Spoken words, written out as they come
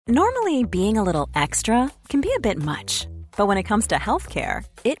Normally, being a little extra can be a bit much, but when it comes to healthcare,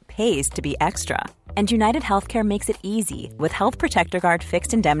 it pays to be extra. And United Healthcare makes it easy with Health Protector Guard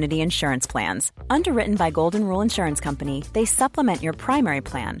fixed indemnity insurance plans. Underwritten by Golden Rule Insurance Company, they supplement your primary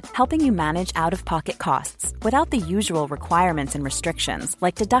plan, helping you manage out-of-pocket costs without the usual requirements and restrictions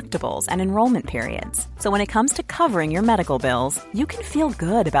like deductibles and enrollment periods. So when it comes to covering your medical bills, you can feel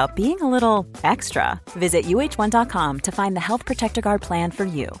good about being a little extra. Visit uh1.com to find the Health Protector Guard plan for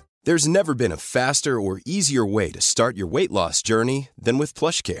you. There's never been a faster or easier way to start your weight loss journey than with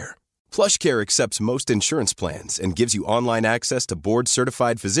PlushCare. PlushCare accepts most insurance plans and gives you online access to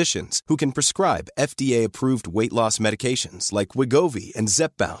board-certified physicians who can prescribe FDA-approved weight loss medications like Wegovy and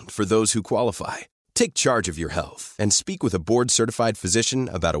Zepbound for those who qualify. Take charge of your health and speak with a board-certified physician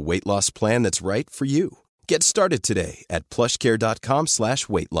about a weight loss plan that's right for you. Get started today at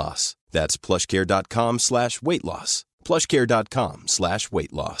plushcare.com/weight loss. That's plushcare.com/weight loss.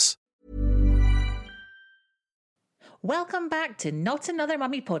 plushcare.com/weight loss. Welcome back to Not Another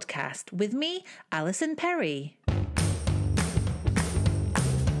Mummy podcast with me, Alison Perry.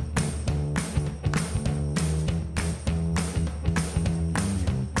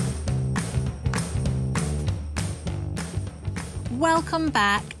 Welcome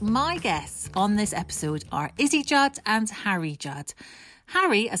back. My guests on this episode are Izzy Judd and Harry Judd.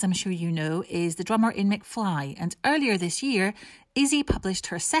 Harry, as I'm sure you know, is the drummer in McFly, and earlier this year, Izzy published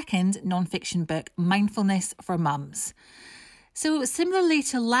her second non-fiction book, Mindfulness for Mums. So similarly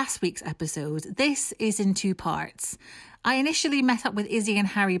to last week's episode, this is in two parts. I initially met up with Izzy and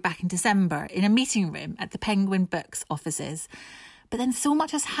Harry back in December in a meeting room at the Penguin Books offices. But then so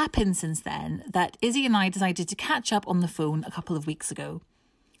much has happened since then that Izzy and I decided to catch up on the phone a couple of weeks ago.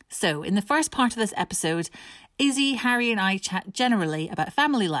 So in the first part of this episode, Izzy, Harry and I chat generally about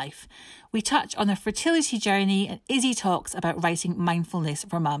family life. We touch on their fertility journey and Izzy talks about writing Mindfulness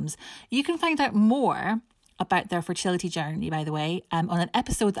for Mums. You can find out more about their fertility journey, by the way, on an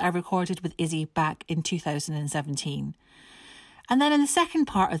episode that I recorded with Izzy back in 2017. And then in the second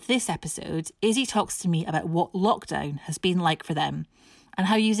part of this episode, Izzy talks to me about what lockdown has been like for them and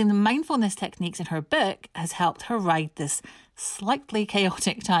how using the mindfulness techniques in her book has helped her ride this slightly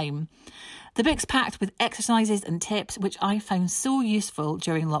chaotic time. The book's packed with exercises and tips which I found so useful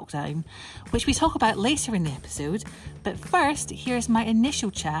during lockdown, which we talk about later in the episode. But first, here's my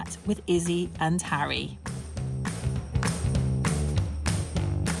initial chat with Izzy and Harry.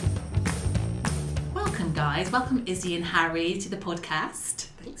 Welcome, guys. Welcome, Izzy and Harry, to the podcast.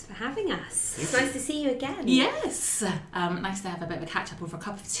 Thanks for having us. It's nice to see you again. Yes. Nice to have a bit of a catch-up over a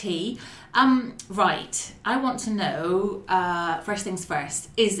cup of tea. Right. I want to know, first things first,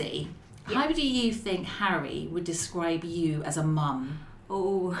 Izzy, how do you think Harry would describe you as a mum?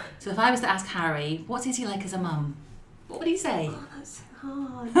 Oh. So if I was to ask Harry, what's Izzy like as a mum? What would he say? Oh, that's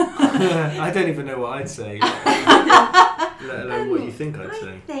hard. I don't even know what I'd say, let alone what you think I'd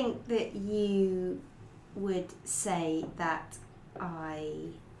say. I think that you would say that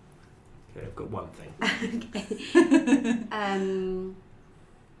Okay, I've got one thing. Okay.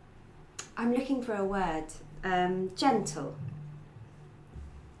 I'm looking for a word. Gentle.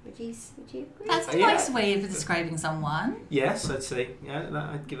 Would you agree? That's a nice way of describing someone. Yes, I'd say. Yeah,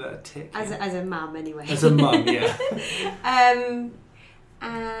 I'd give that a tick. As a mum, anyway. As a mum, yeah.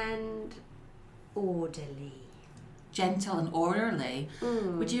 And orderly. Gentle and orderly.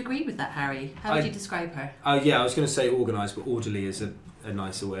 Would you agree with that, Harry? How would you describe her? Yeah, I was going to say organised, but orderly is a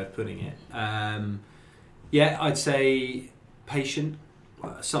nicer way of putting it. Yeah, I'd say patient.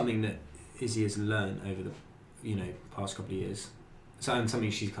 Something that Izzy has learned over the past couple of years. And something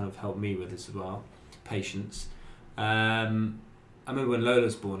she's kind of helped me with as well. Patience. I remember when Lola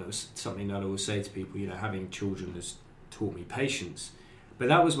was born, it was something that I always say to people, having children has taught me patience. But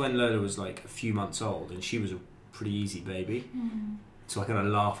that was when Lola was like a few months old and she was a pretty easy baby. So I kind of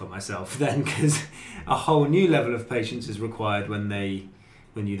laugh at myself then, because a whole new level of patience is required when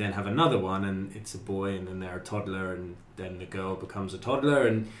you then have another one and it's a boy and then they're a toddler and then the girl becomes a toddler,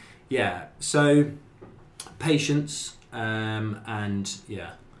 and so patience and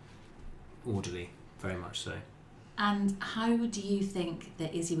orderly, very much so. And how do you think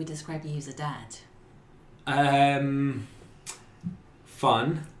that Izzy would describe you as a dad? It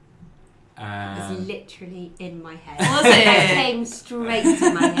Fun. was literally in my head. Was it? That came straight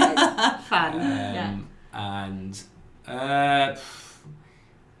to my head. Fun. And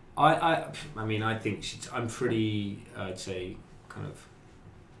I think I'm pretty, I'd say, kind of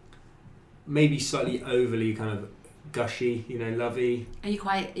maybe slightly overly kind of gushy, lovey. Are you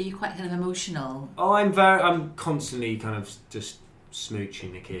quite kind of emotional? Oh, I'm constantly kind of just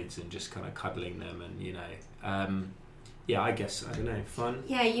smooching the kids and just kind of cuddling them, and yeah, I guess, I don't know, fun.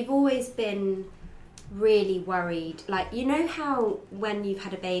 Yeah, you've always been really worried. Like, you know how when you've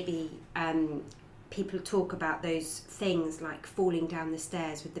had a baby, people talk about those things like falling down the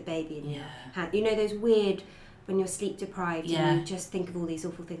stairs with the baby in your hand. You know, those weird, when you're sleep deprived and you just think of all these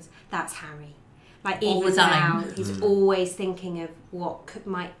awful things. That's Harry. Like, all even the time. now, he's always thinking of what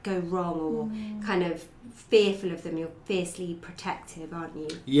might go wrong, or kind of fearful of them. You're fiercely protective, aren't you?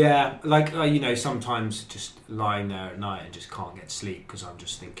 Yeah, like, you know, sometimes just lying there at night and just can't get sleep because I'm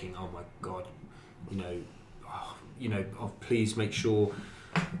just thinking, oh my God, please make sure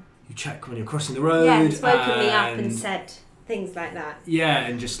you check when you're crossing the road. Yeah, he's woken me up and said things like that. Yeah,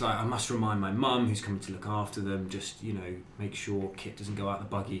 and just like, I must remind my mum who's coming to look after them, just, you know, make sure Kit doesn't go out the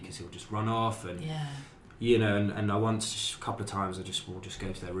buggy because he'll just run off. And you know, and I once, a couple of times, will just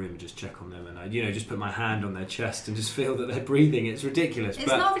go to their room and just check on them, and I, you know, just put my hand on their chest and just feel that they're breathing. It's ridiculous. It's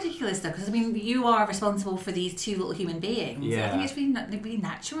not ridiculous though, because I mean, you are responsible for these two little human beings. Yeah. I think it's really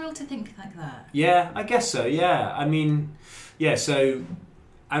natural to think like that. Yeah, I guess so. Yeah, I mean, yeah. So,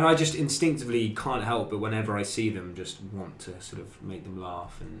 and I just instinctively can't help but whenever I see them, just want to sort of make them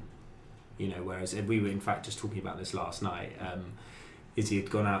laugh, and you know. Whereas we were in fact just talking about this last night. Izzy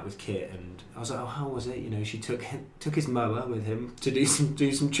had gone out with Kit, and I was like, "Oh, how was it?" You know, she took his mower with him to do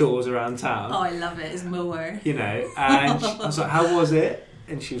some chores around town. Oh, I love it, his mower. You know, and I was like, "How was it?"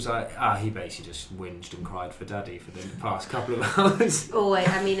 And she was like, he basically just whinged and cried for Daddy for the past couple of hours. Always.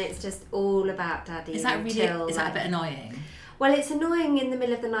 I mean, it's just all about Daddy. Is that a bit annoying? Well, it's annoying in the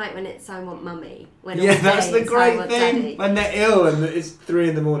middle of the night when it's I want mummy. That's the great thing. Daddy. When they're ill and it's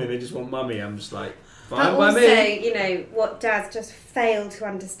 3 a.m, they just want mummy. I'm just like, but also, you know, what Dad's just failed to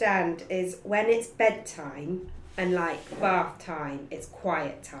understand is when it's bedtime and like bath time, it's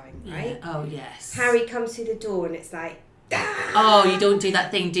quiet time, right? Yeah. Oh, yes. Harry comes through the door and it's like, oh, you don't do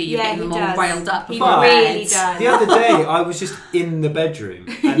that thing, do you? Yeah, Get them he all does. riled up. He before really bed. does. the other day, I was just in the bedroom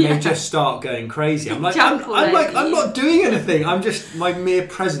and they just start going crazy. I'm like, I'm not doing anything. I'm just, my mere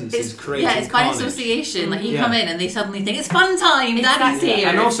presence is creating Yeah, it's by carnage. association. Like, you come in and they suddenly think, it's fun time, Exactly. Daddy's here.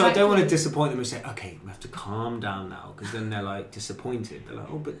 And also, I don't want to disappoint them and say, okay, we have to calm down now, because then they're like disappointed. They're like,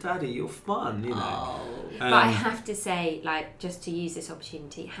 oh, but Daddy, you're fun, you know. But I have to say, like, just to use this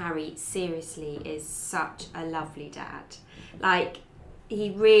opportunity, Harry seriously is such a lovely dad. Like,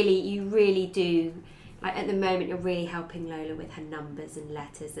 you really do. Like, at the moment, you're really helping Lola with her numbers and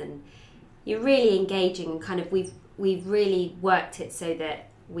letters, and you're really engaging. And kind of, we've really worked it so that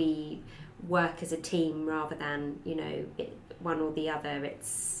we work as a team rather than, you know, one or the other.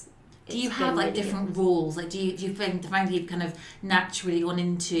 Do you have like different roles? Like, do you find you've kind of naturally gone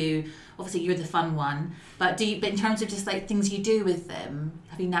into? Obviously, you're the fun one, but in terms of just like things you do with them,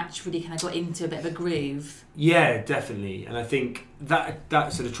 have you naturally kind of got into a bit of a groove? Yeah, definitely. And I think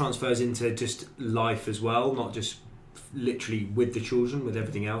that sort of transfers into just life as well, not just literally with the children, with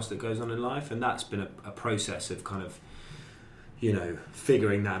everything else that goes on in life. And that's been a process of kind of, you know,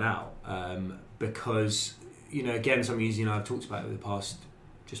 figuring that out. Because, you know, again, something Izzy and I have talked about over the past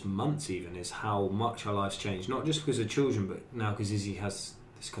just months even, is how much our lives changed, not just because of children, but now because Izzy has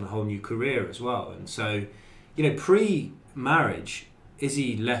this kind of whole new career as well. And so, you know, pre-marriage,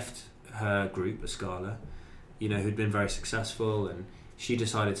 Izzy left her group, Escala, you know, who'd been very successful, and she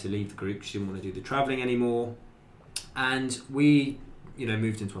decided to leave the group. She didn't want to do the travelling anymore. And we, you know,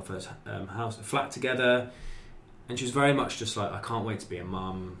 moved into our first flat together, and she was very much just like, I can't wait to be a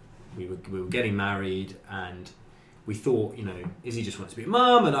mum. We were getting married, and we thought, you know, Izzy just wants to be a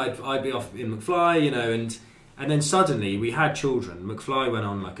mum, and I'd be off in McFly, you know, and then suddenly we had children. McFly went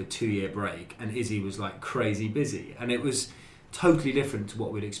on like a 2-year break, and Izzy was like crazy busy, and it was totally different to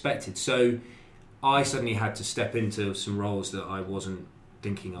what we'd expected. So I suddenly had to step into some roles that I wasn't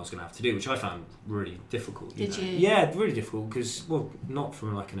thinking I was going to have to do, which I found really difficult. Did you? Yeah, really difficult, because, well, not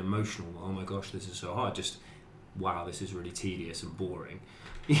from like an emotional, oh my gosh, this is so hard, just, wow, this is really tedious and boring.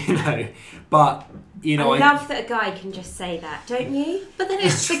 You know, but, you know, I love that a guy can just say that, don't you? But then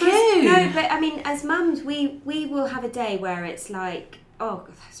it's true. No, but I mean, as mums, we will have a day where it's like, oh,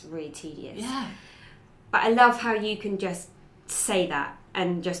 that's really tedious. Yeah. But I love how you can just say that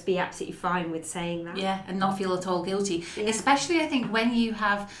and just be absolutely fine with saying that. Yeah, and not feel at all guilty. Yeah. Especially, I think, when you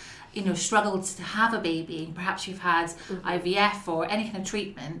have, you know, struggled to have a baby, perhaps you've had IVF or any kind of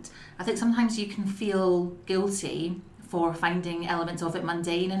treatment, I think sometimes you can feel guilty for finding elements of it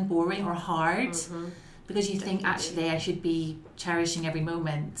mundane and boring or hard, because you think, actually, I should be cherishing every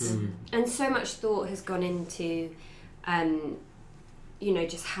moment. And so much thought has gone into, you know,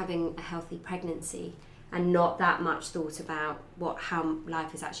 just having a healthy pregnancy, and not that much thought about how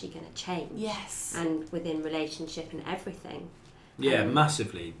life is actually going to change. Yes. And within relationship and everything. Yeah,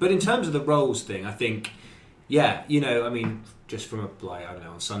 massively. But in terms of the roles thing, I think, yeah, you know, I mean, just from I don't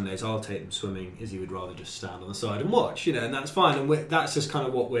know, on Sundays I'll take them swimming. Izzy would rather just stand on the side and watch, you know, and that's fine. And that's just kind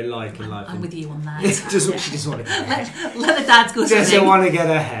of what we're like in life. I'm with you on that. She just want to get let the dads go swimming. Just want to get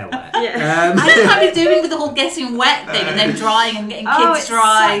her hair wet. Yeah. I don't know what you're doing with the whole getting wet thing and then drying and getting kids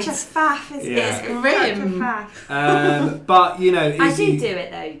dry. It's such a faff, isn't it? It's grim. Such a faff. But, you know... I do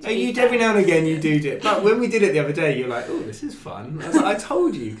it, though. Every now and again you do it. But when we did it the other day, you're like, oh, this is fun. I was like, I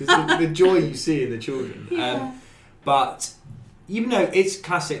told you, because the joy you see in the children. Yeah. But, you know, it's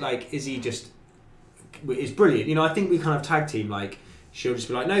classic, like, Izzy just is brilliant. You know, I think we kind of tag team, like, she'll just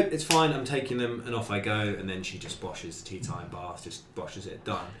be like, no, it's fine, I'm taking them, and off I go, and then she just boshes the tea time bath, just boshes it,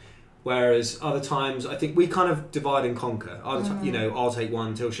 done. Whereas other times, I think we kind of divide and conquer. You know, I'll take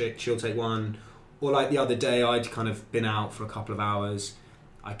one till she'll take one. Or like the other day, I'd kind of been out for a couple of hours.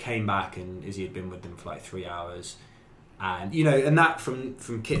 I came back and Izzy had been with them for like 3 hours. And, you know, and that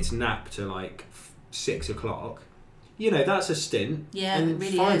from Kit's nap to like 6 o'clock, you know, that's a stint. Yeah, and it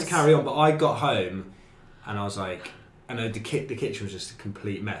really fine is. to carry on. But I got home and I was like, I know the kitchen was just a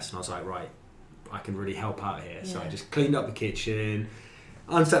complete mess. And I was like, right, I can really help out here. So I just cleaned up the kitchen,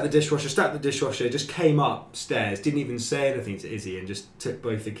 unstacked the dishwasher, stacked the dishwasher, just came upstairs, didn't even say anything to Izzy, and just took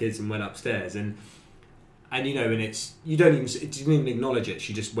both the kids and went upstairs. And you know, and it didn't even acknowledge it.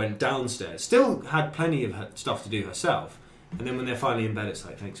 She just went downstairs. Still had plenty of stuff to do herself. And then when they're finally in bed, it's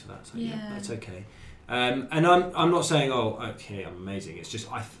like, thanks for that. It's like, yeah, that's okay. And I'm not saying, oh, okay, I'm amazing. It's just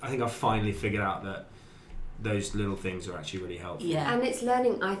I think I've finally figured out that those little things are actually really helpful. Yeah. And it's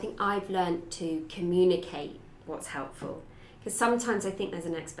learning. I think I've learned to communicate what's helpful. Because sometimes I think there's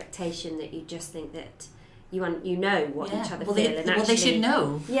an expectation that you just think that you know what each other feel. And actually, they should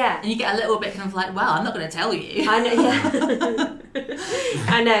know. Yeah. And you get a little bit kind of like, well, I'm not going to tell you. I know, yeah.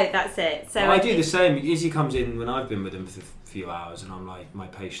 I know, that's it. So I do the same. Izzy comes in when I've been with him for a few hours and I'm like, my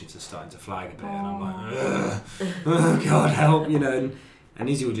patience is starting to flag a bit. And I'm like, oh, God, help, you know. And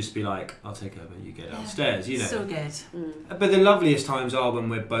Izzy will just be like, I'll take over, you get downstairs, you know. So good. But the loveliest times are when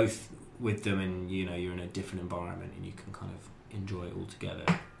we're both with them and, you know, you're in a different environment and you can kind of enjoy it all together.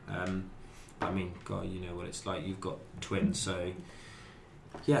 I mean, God, you know what it's like. You've got twins, so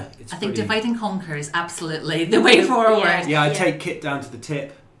yeah, it's. I think divide and conquer is absolutely the way forward. Yeah, I take Kit down to the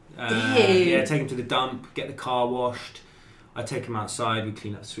tip. Yeah, take him to the dump, get the car washed. I take him outside. We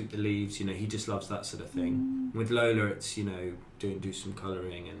clean up, sweep the leaves. You know, he just loves that sort of thing. With Lola, it's, you know, do some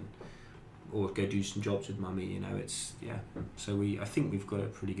colouring or go do some jobs with mummy, you know, it's, yeah. So I think we've got a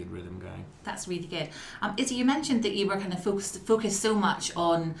pretty good rhythm going. That's really good. Izzy, you mentioned that you were kind of focused so much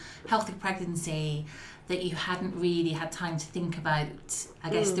on healthy pregnancy that you hadn't really had time to think about, I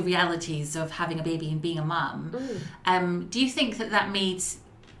guess, the realities of having a baby and being a mum. Do you think that made...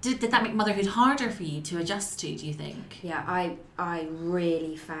 Did that make motherhood harder for you to adjust to, do you think? Yeah, I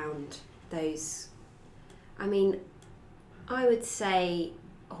really found those... I mean, I would say...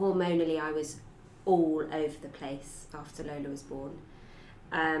 hormonally I was all over the place after Lola was born,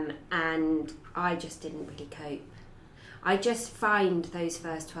 and I just didn't really cope. I just find those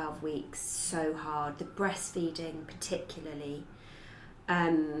first 12 weeks so hard, the breastfeeding particularly.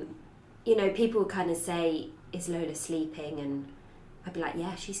 You know, people kind of say, is Lola sleeping? And I'd be like,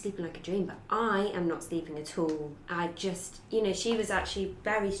 yeah, she's sleeping like a dream, but I am not sleeping at all. I just, you know, she was actually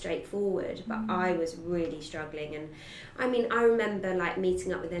very straightforward, but I was really struggling. And I mean, I remember like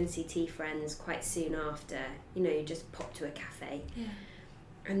meeting up with NCT friends quite soon after, you know, you just pop to a cafe. Yeah.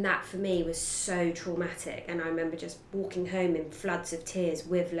 And that for me was so traumatic. And I remember just walking home in floods of tears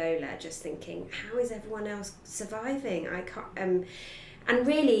with Lola, just thinking, how is everyone else surviving? I can't, and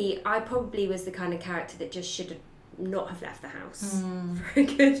really, I probably was the kind of character that just should have not have left the house for a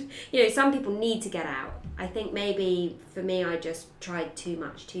good, you know, some people need to get out. I think maybe for me I just tried too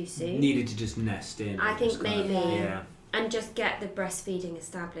much too soon. Needed to just nest in. I think maybe and just get the breastfeeding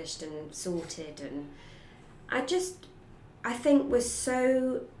established and sorted. And I think was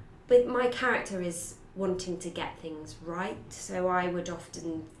so, with my character is wanting to get things right, so I would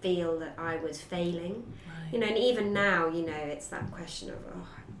often feel that I was failing, you know. And even now, you know, it's that question of, oh,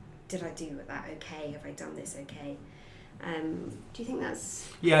 did I do that okay? Have I done this okay? Do you think that's...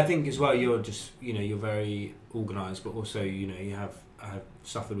 Yeah, I think as well, you're just, you know, you're very organised, but also, you know, you have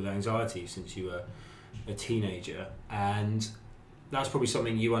suffered with anxiety since you were a teenager, and that's probably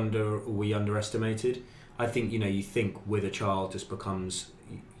something we underestimated. I think, you know, you think with a child just becomes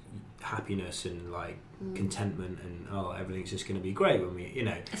happiness and like contentment and everything's just going to be great when we, you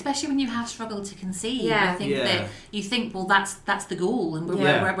know, especially when you have struggled to conceive. I think that you think, well, that's the goal, and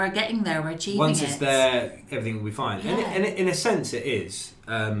we're getting there, we're achieving it. Once it's there, everything will be fine. And in a sense it is,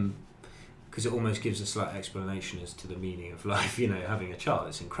 because it almost gives a slight explanation as to the meaning of life, you know, having a child.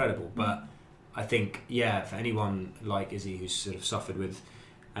 It's incredible. But I think, for anyone like Izzy who's sort of suffered with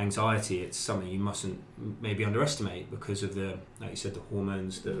anxiety, it's something you mustn't maybe underestimate because of the, like you said, the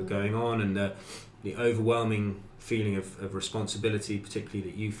hormones that are going on and the overwhelming feeling of responsibility, particularly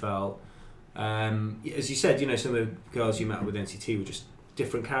that you felt. As you said, some of the girls you met with NCT were just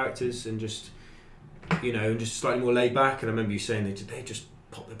different characters and just slightly more laid back. And I remember you saying they just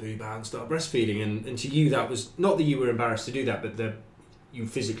pop the boob out and start breastfeeding. And to you, that was not that you were embarrassed to do that, but you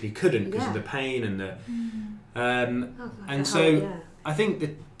physically couldn't because of the pain and the. I think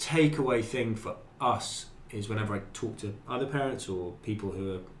the takeaway thing for us is whenever I talk to other parents or people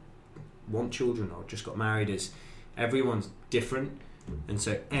who want children or just got married, is everyone's different, and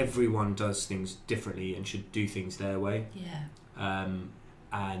so everyone does things differently and should do things their way.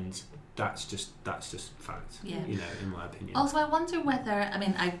 And that's just fact. In my opinion. Also, I wonder whether,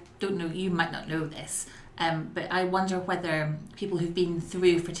 I don't know, you might not know this, but I wonder whether people who've been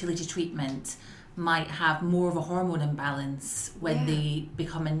through fertility treatment might have more of a hormone imbalance when they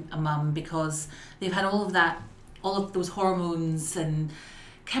become a mum, because they've had all of those hormones and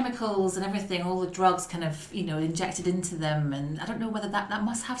chemicals and everything, all the drugs kind of, injected into them, and I don't know whether that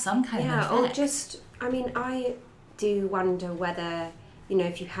must have some kind of effect. Or just, I do wonder whether,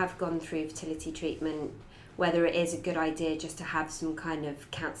 if you have gone through fertility treatment, whether it is a good idea just to have some kind of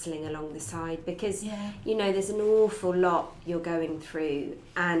counselling along the side, because there's an awful lot you're going through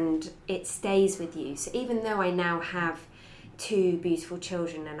and it stays with you. So even though I now have 2 beautiful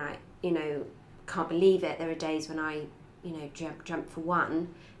children and I can't believe it, there are days when I jump for one,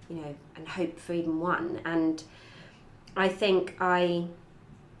 and hope for even one, and I think I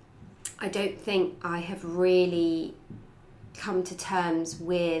don't think I have really come to terms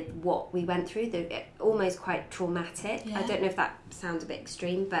with what we went through. Almost quite traumatic. I don't know if that sounds a bit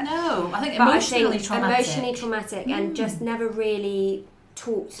extreme, but no, I think emotionally traumatic, and just never really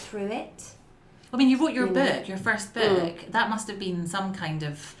talked through it. You wrote your book, your first book. That must have been some kind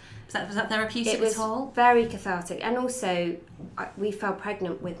of. Was that therapeutic at all? It was very cathartic, and also we fell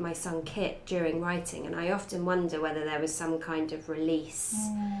pregnant with my son Kit during writing, and I often wonder whether there was some kind of release.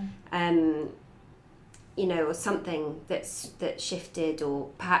 Or something that shifted, or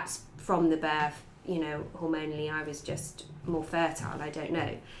perhaps from the birth, hormonally I was just more fertile, I don't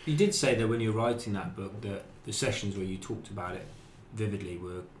know. You did say that when you were writing that book that the sessions where you talked about it vividly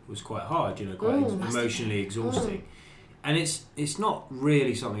was quite hard, quite emotionally exhausting. And it's not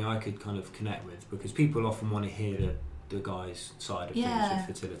really something I could kind of connect with, because people often want to hear the guy's side of things with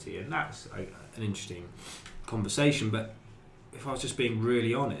fertility, and that's an interesting conversation. But if I was just being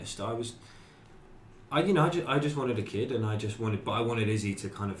really honest, I just wanted a kid, and I wanted Izzy to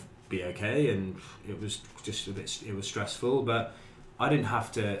kind of be okay, and it was just it was stressful, but I didn't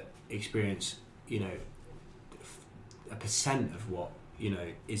have to experience, a percent of what,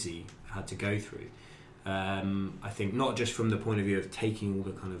 Izzy had to go through. I think not just from the point of view of taking all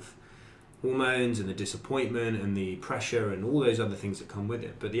the kind of hormones and the disappointment and the pressure and all those other things that come with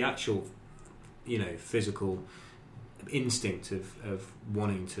it, but the actual, physical instinct of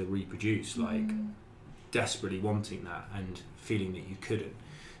wanting to reproduce, like desperately wanting that and feeling that you couldn't.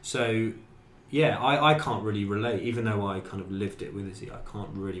 So I can't really relate, even though I kind of lived it with Izzy. I can't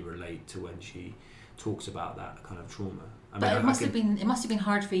really relate to when she talks about that kind of trauma. But it must have been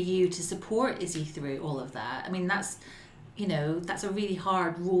hard for you to support Izzy through all of that. That's that's a really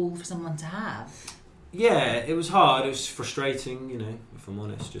hard role for someone to have. Yeah, it was hard. It was frustrating, if I'm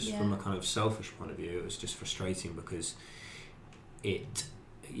honest, just from a kind of selfish point of view. It was just frustrating because it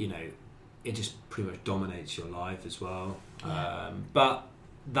just pretty much dominates your life as well. But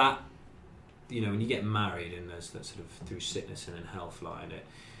that, when you get married and there's that sort of through sickness and in health line,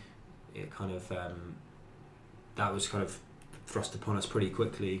 it kind of that was kind of thrust upon us pretty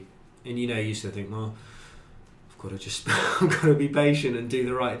quickly. And you used to think, well, I've got to be patient and do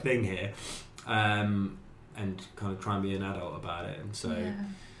the right thing here, and kind of try and be an adult about it. And so,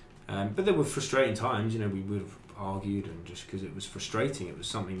 but there were frustrating times. We would have argued, and just because it was frustrating, it was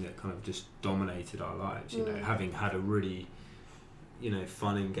something that kind of just dominated our lives. Having had a really,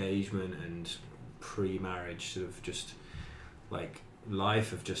 fun engagement and pre-marriage sort of just like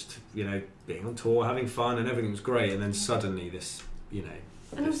life of just being on tour, having fun, and everything was great, and then suddenly this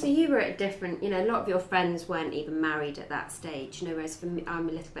and also you were at different, a lot of your friends weren't even married at that stage, whereas for me, I'm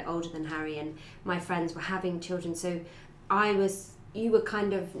a little bit older than Harry, and my friends were having children, so you were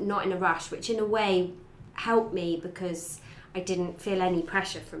kind of not in a rush, which in a way helped me because I didn't feel any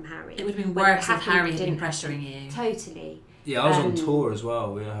pressure from Harry. It would have been worse if Harry had been pressuring you. Totally. Yeah, I was on tour as well. I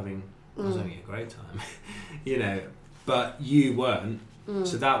was having a great time, but you weren't,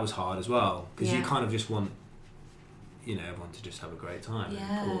 so that was hard as well, because you kind of just want, everyone to just have a great time.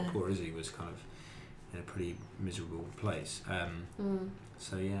 Yeah. And poor Izzy was kind of in a pretty miserable place.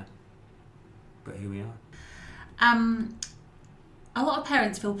 So yeah, but here we are. A lot of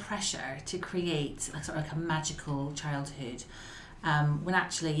parents feel pressure to create like a magical childhood, when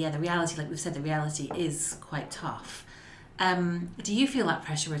actually, the reality, like we've said, the reality is quite tough. Do you feel that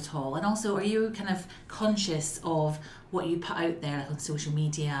pressure at all? And also, are you kind of conscious of what you put out there, like on social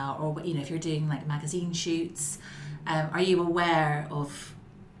media, or if you're doing like magazine shoots, are you aware of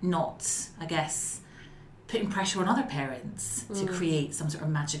not, I guess, putting pressure on other parents to create some sort of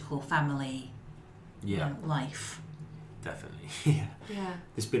magical family life? Definitely. Yeah.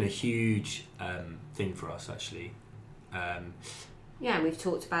 It's been a huge thing for us, actually. Yeah, and we've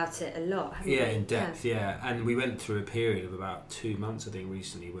talked about it a lot, haven't we? In depth, And we went through a period of about 2 months, I think,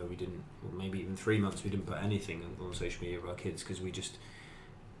 recently, where we didn't, or maybe even 3 months, we didn't put anything on social media of our kids, because we just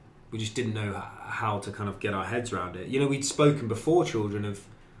didn't know how to kind of get our heads around it. We'd spoken before children of,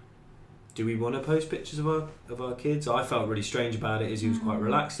 do we want to post pictures of our kids? I felt really strange about it. Izzy was quite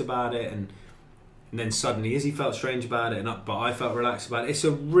relaxed about it, and then suddenly Izzy felt strange about it, but I felt relaxed about it. It's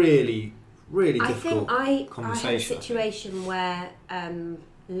a really, really difficult conversation. I had a situation where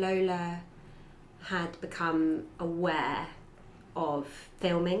Lola had become aware of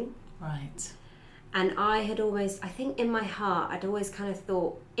filming. Right. And I think in my heart, I'd always kind of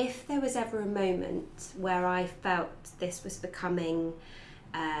thought, if there was ever a moment where I felt this was becoming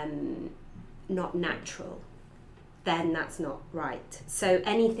not natural, then that's not right. So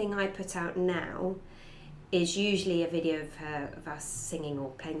anything I put out now is usually a video of us singing or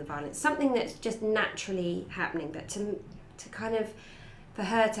playing the violin, something that's just naturally happening. But to kind of, for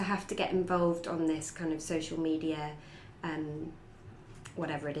her to have to get involved on this kind of social media,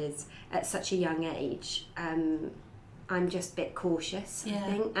 whatever it is, at such a young age, I'm just a bit cautious, I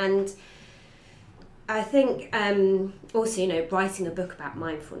think. And I think also, writing a book about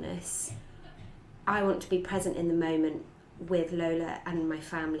mindfulness, I want to be present in the moment with Lola and my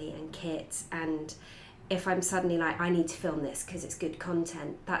family and Kit, and if I'm suddenly like, I need to film this because it's good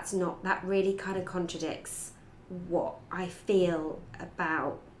content, that really kind of contradicts what I feel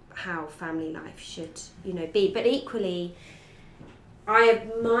about how family life should, be. But equally, I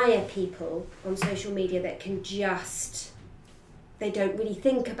admire people on social media that can they don't really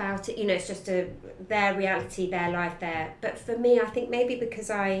think about it, it's just their reality, their life there. But for me, I think maybe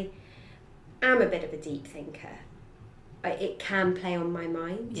because I am a bit of a deep thinker, it can play on my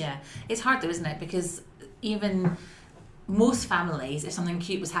mind. Yeah, it's hard though, isn't it? Because even most families, if something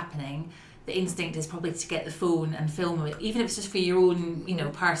cute was happening, the instinct is probably to get the phone and film it, even if it's just for your own,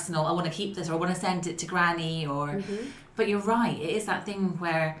 personal, I want to keep this, or I want to send it to Granny, or... But you're right, it is that thing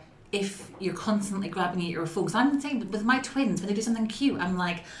where if you're constantly grabbing at your phone, because I'm the same with my twins, when they do something cute, I'm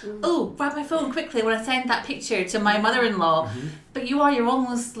like, oh, grab my phone quickly when I send that picture to my mother-in-law. But you're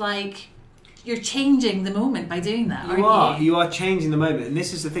almost like... You're changing the moment by doing that, aren't you? You are changing the moment. And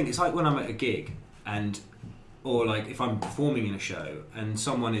this is the thing, it's like when I'm at a gig, or like if I'm performing in a show and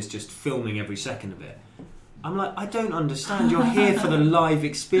someone is just filming every second of it, I'm like, I don't understand. You're here for the live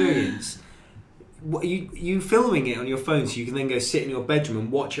experience. You filming it on your phone so you can then go sit in your bedroom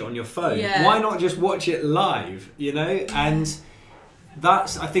and watch it on your phone. Yeah. Why not just watch it live, And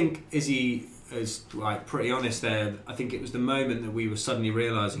that's, I think, Izzy is like pretty honest there. I think it was the moment that we were suddenly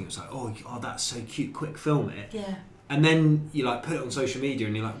realising, it was like, oh, that's so cute, quick film it. Yeah. And then you like put it on social media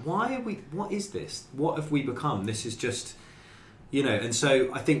and you're like, what is this? What have we become? This is just, and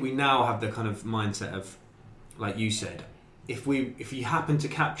so I think we now have the kind of mindset of, like you said, if you happen to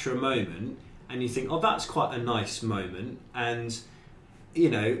capture a moment and you think, oh, that's quite a nice moment, and,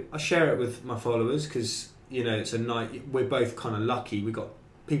 I share it with my followers because, it's a night, we're both kind of lucky. We've got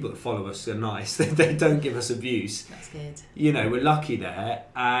people that follow us are nice. They don't give us abuse. That's good. We're lucky there.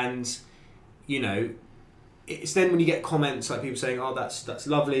 And, it's then when you get comments like people saying, oh, that's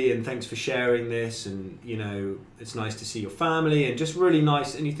lovely and thanks for sharing this, and it's nice to see your family, and just really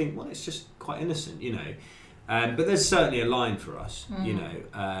nice, and you think, well, it's just quite innocent, but there's certainly a line for us,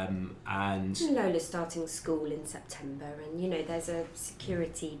 and Lola's starting school in September, and there's a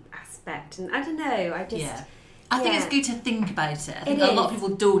security aspect, and I don't know, I think it's good to think about it. I think a lot of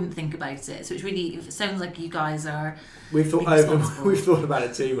people don't think about it, so it sounds like you guys are. We've thought about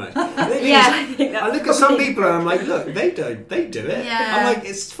it too much. I look at some people and I'm like, look, they do it. Yeah. I'm like,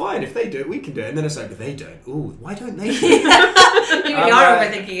 it's fine if they do it, we can do it. And then it's like, but they don't. Ooh, why don't they do it? You are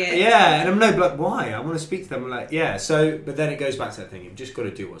overthinking it. Yeah, and I'm like, why? I want to speak to them. I'm like, yeah. So, but then it goes back to that thing. You've just got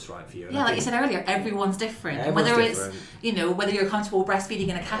to do what's right for you. And like you said earlier, everyone's different. And whether it's, whether you're comfortable breastfeeding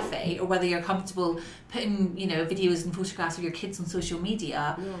in a cafe, or whether you're comfortable putting, videos and photographs of your kids on social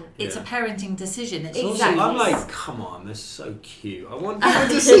media, it's a parenting decision. It's Exactly. I'm like, come on, they're so cute. I want people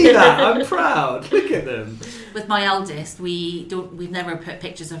to see that. I'm proud. Look at them. With my eldest, we've never put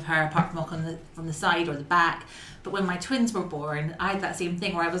pictures of her apart from the side or the back. But when my twins were born, I had that same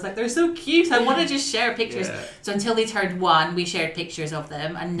thing where I was like, they're so cute. I want to just share pictures. Yeah. So until they turned 1, we shared pictures of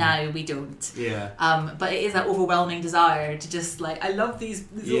them, and now we don't. Yeah. But it is that overwhelming desire to just like, I love these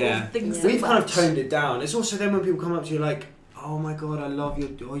little things. So We've much. kind of toned it down. It's also then when people come up to you like, oh my God, I love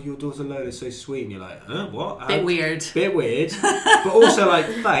your daughter Lola, is so sweet. And you're like, what? Bit weird. But also like,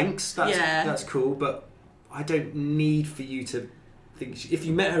 thanks. That's Yeah. cool. But I don't need for you to think. If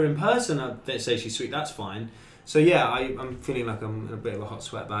you met her in person, I'd say she's sweet. That's fine. So yeah, I'm feeling like I'm in a bit of a hot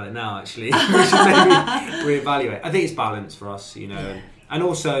sweat about it now. Actually, we should maybe reevaluate. I think it's balance for us, you know, and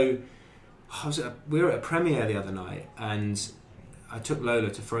also we were at a premiere the other night, and I took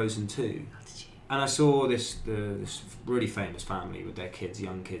Lola to Frozen 2, and I saw this really famous family with their kids,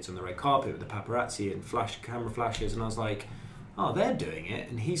 young kids, on the red carpet with the paparazzi and camera flashes, and I was like, oh, they're doing it,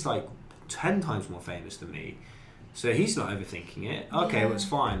 and he's like 10 times more famous than me, so he's not overthinking it. Okay, well, it's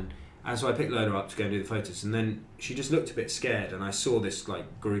fine. And so I picked Lola up to go and do the photos, and then she just looked a bit scared, and I saw this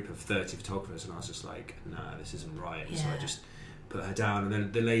like group of 30 photographers, and I was just like, no, this isn't right. So I just put her down, and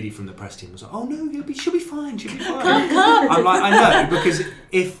then the lady from the press team was like, oh no, she'll be fine. I'm like, I know, because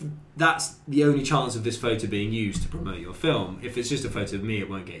if that's the only chance of this photo being used to promote your film, if it's just a photo of me, it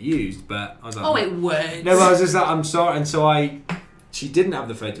won't get used. But I was like, it would. No, I was just like, I'm sorry. And so she didn't have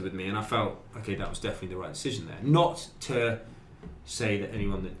the photo with me, and I felt, okay, that was definitely the right decision there. Not to say that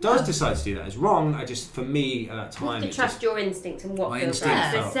anyone that does decide to do that is wrong. For me at that time, you have to trust your instinct and what feels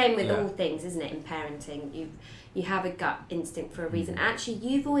right. It's the same with all things, isn't it? In parenting, you have a gut instinct for a reason. Actually,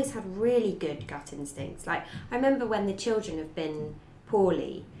 you've always had really good gut instincts. Like I remember when the children have been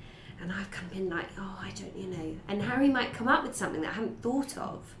poorly, and I've kind of been like, oh, I don't, and Harry might come up with something that I haven't thought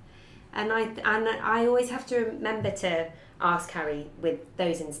of, and I always have to remember to ask Harry with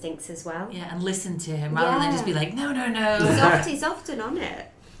those instincts as well. Yeah, and listen to him rather than just be like, no. He's often on it.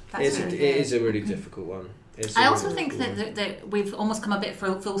 It is a really difficult one. I also think that we've almost come a bit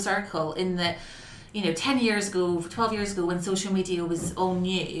full circle in that, 10 years ago, 12 years ago, when social media was all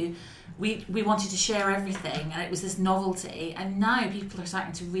new, we wanted to share everything, and it was this novelty, and now people are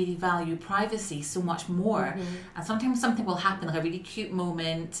starting to really value privacy so much more. And sometimes something will happen, like a really cute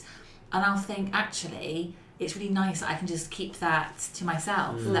moment, and I'll think, actually, it's really nice that I can just keep that to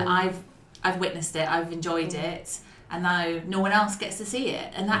myself, that I've witnessed it, I've enjoyed it, and now no one else gets to see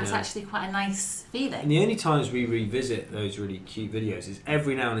it, and that's actually quite a nice feeling. And the only times we revisit those really cute videos is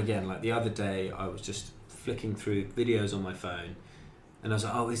every now and again. Like the other day, I was just flicking through videos on my phone, and I was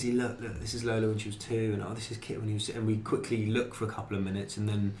like, oh, Izzy, look, this is Lola when she was 2, and oh, this is Kit when he was... And we quickly look for a couple of minutes, and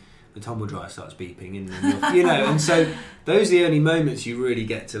then the tumble dryer starts beeping, and then and so those are the only moments you really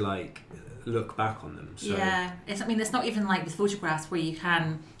get to, like, look back on them. So. Yeah, it's not even like with photographs where you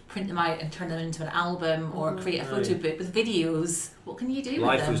can print them out and turn them into an album or create a photo book. With videos, what can you do with them?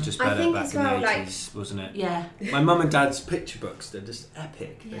 Life was just better back in the 80s, wasn't it? Yeah. My mum and dad's picture books, they're just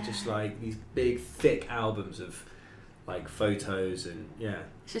epic. They're just like these big, thick albums of like photos, and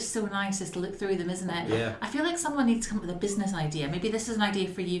it's just so nice just to look through them, isn't it? Yeah. I feel like someone needs to come up with a business idea. Maybe this is an idea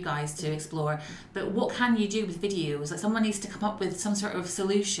for you guys to explore, but what can you do with videos? Like someone needs to come up with some sort of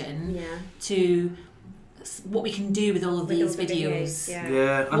solution to what we can do with all of these videos.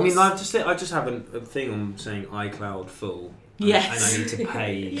 I mean, I just have a thing on saying iCloud full. Yes. And I need to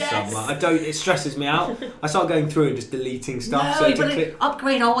pay someone. It stresses me out. I start going through and just deleting stuff. Always upgrade.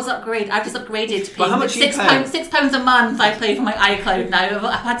 I've just upgraded to pay £6 a month. I pay for my iCloud now.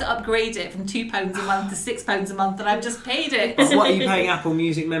 I've had to upgrade it from £2 a month to £6 a month, and I've just paid it. But what, are you paying Apple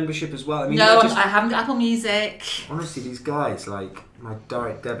Music membership as well? I mean, no, I haven't got Apple Music. Honestly, these guys, like, my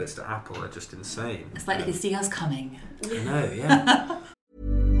direct debits to Apple are just insane. It's like they see us coming. I know, yeah.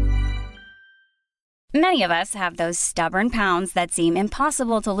 Many of us have those stubborn pounds that seem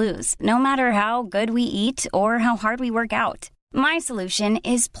impossible to lose, no matter how good we eat or how hard we work out. My solution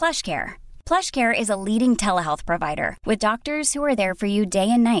is PlushCare. PlushCare is a leading telehealth provider with doctors who are there for you day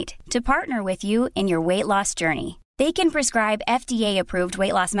and night to partner with you in your weight loss journey. They can prescribe FDA-approved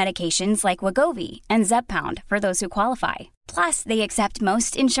weight loss medications like Wegovy and Zepbound for those who qualify. Plus, they accept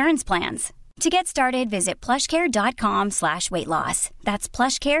most insurance plans. To get started, visit plushcare.com/weightloss. That's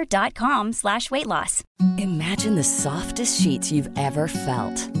plushcare.com/weightloss. Imagine the softest sheets you've ever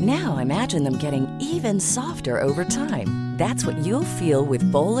felt. Now imagine them getting even softer over time. That's what you'll feel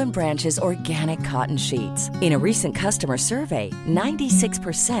with Boll & Branch's organic cotton sheets. In a recent customer survey,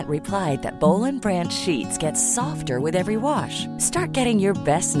 96% replied that Boll & Branch sheets get softer with every wash. Start getting your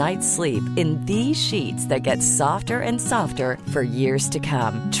best night's sleep in these sheets that get softer and softer for years to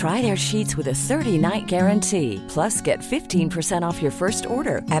come. Try their sheets with a 30-night guarantee. Plus, get 15% off your first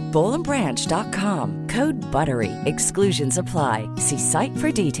order at bollandbranch.com. Code BUTTERY. Exclusions apply. See site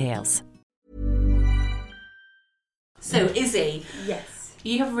for details. So, Izzy, Yes.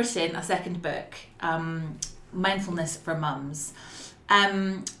 you have written a second book, Mindfulness for Mums.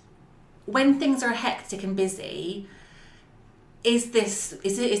 When things are hectic and busy, is this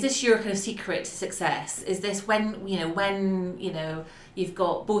your kind of secret to success? Is this when you've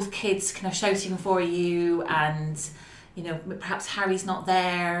got both kids kind of shouting for you, and perhaps Harry's not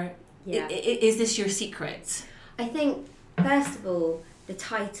there? Yeah. Is this your secret? I think, first of all, the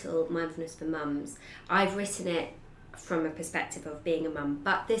title, Mindfulness for Mums, I've written it from a perspective of being a mum,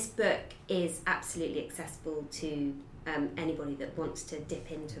 but this book is absolutely accessible to anybody that wants to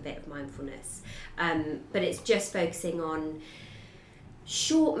dip into a bit of mindfulness. But it's just focusing on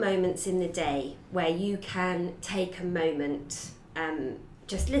short moments in the day where you can take a moment,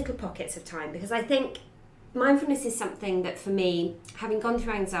 just little pockets of time, because I think mindfulness is something that, for me, having gone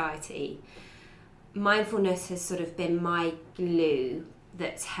through anxiety, mindfulness has sort of been my glue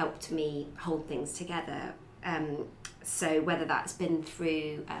that's helped me hold things together. So whether that's been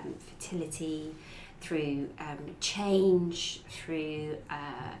through fertility, through change, through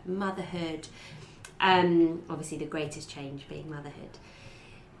motherhood, obviously the greatest change being motherhood,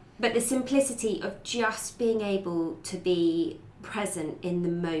 but the simplicity of just being able to be present in the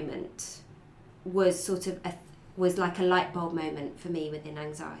moment was was like a light bulb moment for me within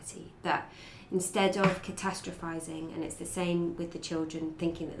anxiety, that instead of catastrophizing, and it's the same with the children,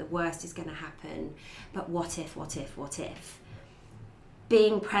 thinking that the worst is going to happen, but what if,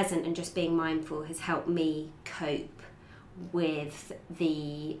 being present and just being mindful has helped me cope with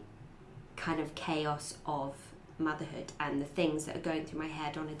the kind of chaos of motherhood and the things that are going through my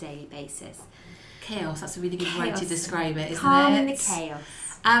head on a daily basis. Chaos, that's a really good word to describe it, isn't Calm it? in the chaos.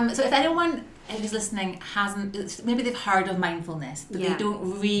 So if anyone who's listening maybe they've heard of mindfulness, but they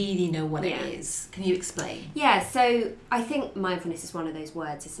don't really know what it is, can you explain? Yeah, so I think mindfulness is one of those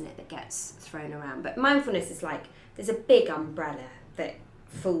words, isn't it, that gets thrown around. But mindfulness is like, there's a big umbrella that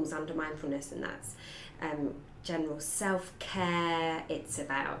falls under mindfulness, and that's general self-care. It's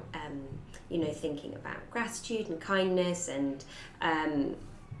about, thinking about gratitude and kindness and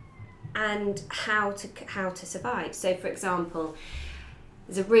how to survive. So, for example,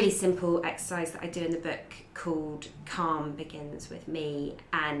 there's a really simple exercise that I do in the book called Calm Begins With Me,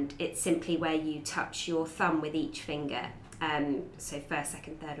 and it's simply where you touch your thumb with each finger, so first,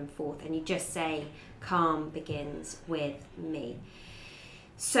 second, third and fourth, and you just say, calm begins with me.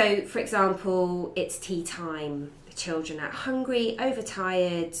 So, for example, it's tea time, the children are hungry,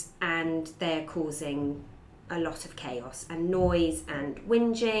 overtired, and they're causing a lot of chaos and noise and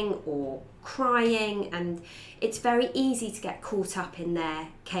whinging or crying, and it's very easy to get caught up in their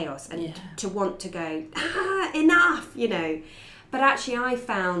chaos and to want to go, enough, But actually I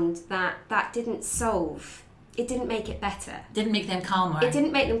found that didn't solve, it didn't make it better. Didn't make them calmer. It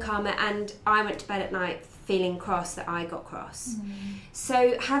didn't make them calmer, and I went to bed at night feeling cross that I got cross.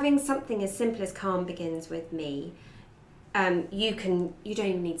 So having something as simple as calm begins with me, you don't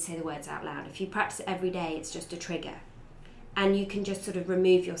even need to say the words out loud. If you practice it every day, it's just a trigger, and you can just sort of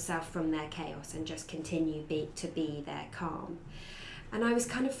remove yourself from their chaos and just continue to be their calm. And I was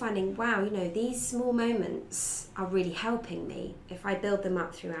kind of finding, wow, these small moments are really helping me if I build them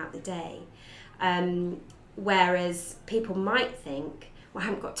up throughout the day. Whereas people might think, well, I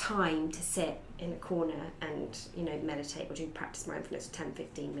haven't got time to sit in a corner and meditate or do practice mindfulness for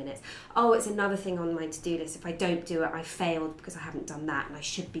 10-15 minutes. Oh, it's another thing on my to-do list. If I don't do it, I failed because I haven't done that, and I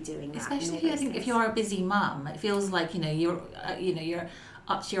should be doing that. Especially, I think, if you're a busy mum, it feels like you're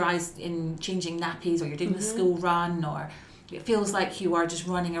up to your eyes in changing nappies, or you're doing the school run, or it feels like you are just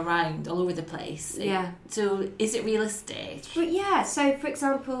running around all over the place. Yeah. So is it realistic? Yeah. So, for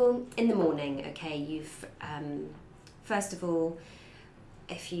example, in the morning, okay, you've first of all,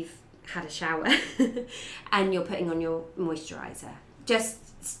 if you've had a shower and you're putting on your moisturiser,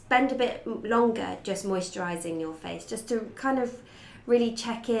 just spend a bit longer just moisturising your face, just to kind of really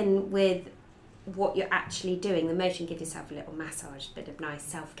check in with what you're actually doing. The motion, give yourself a little massage, a bit of nice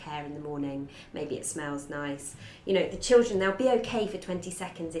self-care in the morning. Maybe it smells nice. The children, they'll be okay for 20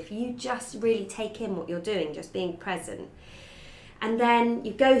 seconds if you just really take in what you're doing, just being present. And then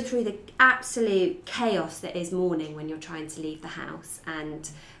you go through the absolute chaos that is morning when you're trying to leave the house, and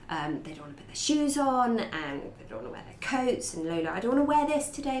they don't want to put their shoes on, and they don't want to wear their coats, and Lola, I don't want to wear this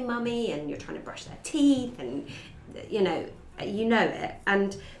today, mummy, and you're trying to brush their teeth, and you know it.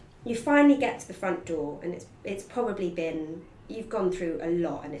 And you finally get to the front door, and it's probably been, you've gone through a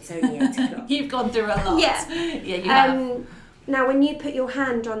lot, and it's only 8 o'clock. You've gone through a lot. Yeah. Yeah, you have. Now, when you put your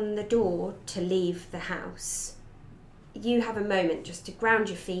hand on the door to leave the house, you have a moment just to ground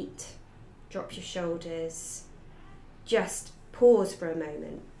your feet, drop your shoulders, just pause for a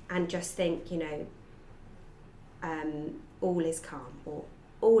moment and just think, all is calm, or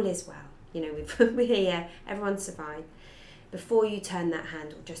all is well. We're here, everyone's survived. Before you turn that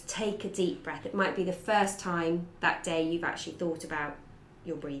handle, just take a deep breath. It might be the first time that day you've actually thought about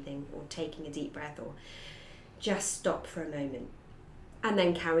your breathing or taking a deep breath, or just stop for a moment and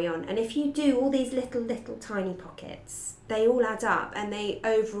then carry on. And if you do all these little tiny pockets, they all add up, and they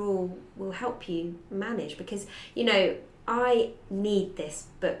overall will help you manage. Because, I need this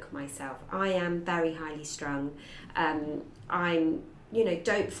book myself. I am very highly strung. I'm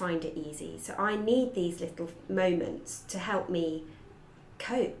don't find it easy. So I need these little moments to help me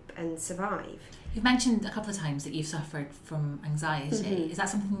cope and survive. You've mentioned a couple of times that you've suffered from anxiety. Mm-hmm. Is that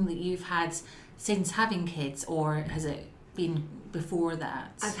something that you've had since having kids, or has it been before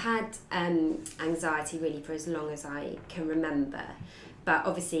that? I've had anxiety really for as long as I can remember. But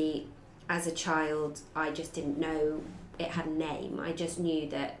obviously, as a child, I just didn't know it had a name. I just knew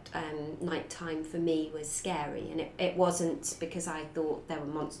that nighttime for me was scary, and it wasn't because I thought there were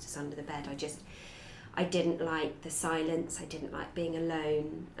monsters under the bed. I didn't like the silence. I didn't like being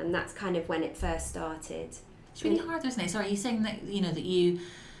alone, and that's kind of when it first started. It's really hard, isn't it? Sorry, you're saying that that you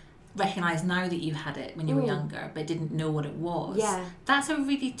recognise now that you had it when you were younger, but didn't know what it was. Yeah, that's a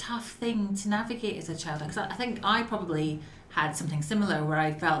really tough thing to navigate as a child. Because I think I probably had something similar where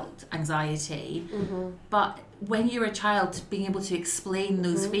I felt anxiety, but when you're a child, being able to explain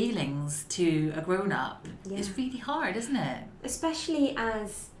those feelings to a grown-up is really hard, isn't it? Especially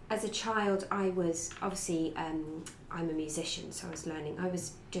as a child, I was obviously I'm a musician, so I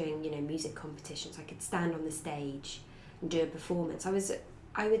was doing music competitions. I could stand on the stage and do a performance.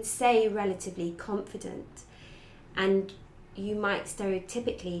 I would say relatively confident, and you might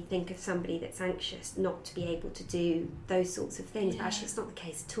stereotypically think of somebody that's anxious not to be able to do those sorts of things, but actually it's not the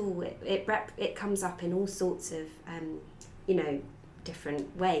case at all. It comes up in all sorts of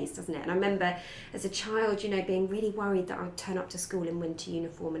different ways, doesn't it? And I remember as a child, being really worried that I'd turn up to school in winter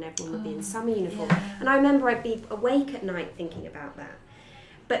uniform and everyone would be in summer uniform. And I remember I'd be awake at night thinking about that,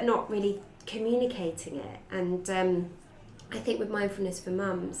 but not really communicating it. And I think with Mindfulness for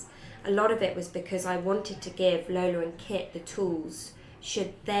Mums, a lot of it was because I wanted to give Lola and Kit the tools,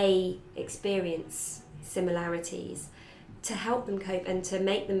 should they experience similarities, to help them cope and to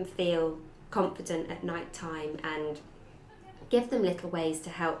make them feel confident at night time, and give them little ways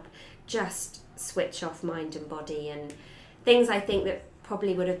to help just switch off mind and body, and things I think that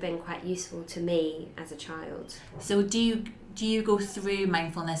probably would have been quite useful to me as a child. So do you go through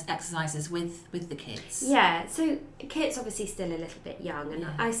mindfulness exercises with the kids? Yeah, so Kit's obviously still a little bit young, and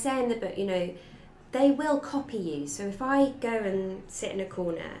I say in the book, they will copy you. So if I go and sit in a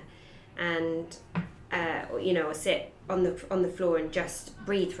corner and or sit on the floor and just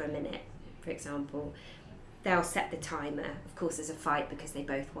breathe for a minute, for example, they'll set the timer. Of course, there's a fight because they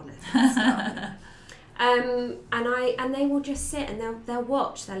both want to start. And they will just sit and they'll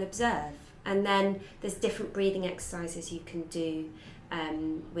watch, they'll observe. And then there's different breathing exercises you can do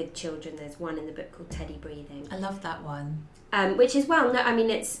with children. There's one in the book called Teddy breathing. I love that one. Which is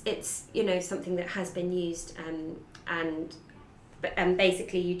it's something that has been used, and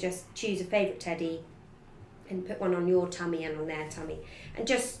basically you just choose a favourite teddy and put one on your tummy and on their tummy, and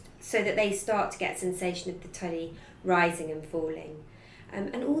just so that they start to get a sensation of the teddy rising and falling.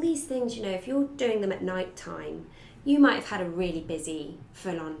 And all these things, if you're doing them at night time, you might have had a really busy,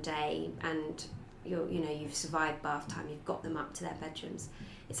 full-on day, and you've survived bath time. You've got them up to their bedrooms.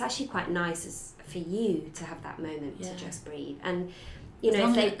 It's actually quite nice for you to have that moment to just breathe. And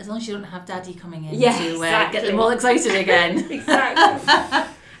as long as you don't have Daddy coming in to exactly. get them all excited again.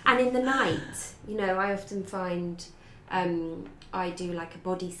 Exactly. And in the night, I often find I do like a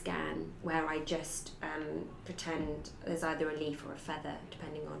body scan where I just pretend there's either a leaf or a feather,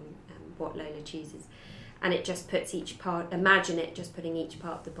 depending on what Lola chooses. And it just puts imagine it just putting each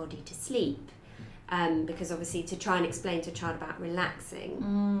part of the body to sleep. Because obviously to try and explain to a child about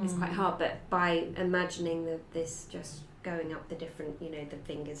relaxing is quite hard, but by imagining this just going up the different, the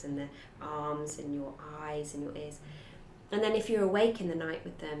fingers and the arms and your eyes and your ears. And then if you're awake in the night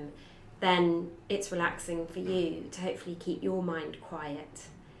with them, then it's relaxing for you to hopefully keep your mind quiet.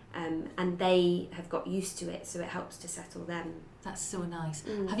 And they have got used to it, so it helps to settle them. That's so nice.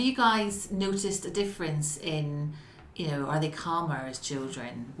 Have you guys noticed a difference in, are they calmer as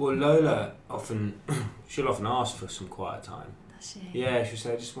children? Well, Lola she'll often ask for some quiet time. Does she? Yeah, she'll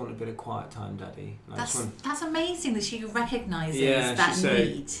say, I just want a bit of quiet time, Daddy. That's amazing that she recognises that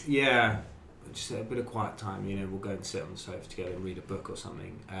need. Yeah, just a bit of quiet time, we'll go and sit on the sofa together and read a book or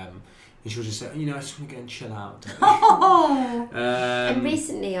something. And she'll just say, I just want to go and chill out. And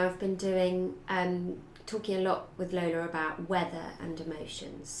recently I've been talking a lot with Lola about weather and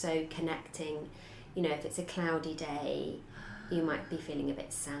emotions. So connecting, if it's a cloudy day, you might be feeling a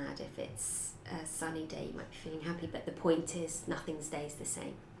bit sad. If it's a sunny day, you might be feeling happy. But the point is, nothing stays the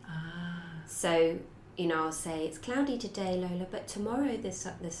same. So, I'll say, it's cloudy today, Lola, but tomorrow the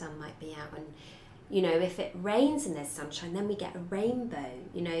sun might be out. And if it rains and there's sunshine, then we get a rainbow.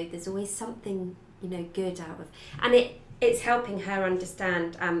 There's always something, good out of... And it's helping her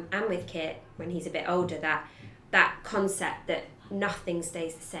understand, and with Kit, when he's a bit older, that concept that nothing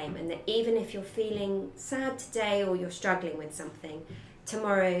stays the same, and that even if you're feeling sad today or you're struggling with something,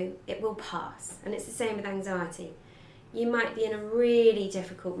 tomorrow it will pass. And it's the same with anxiety. You might be in a really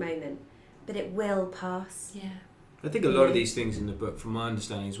difficult moment, but it will pass. Yeah. I think a lot of these things in the book, from my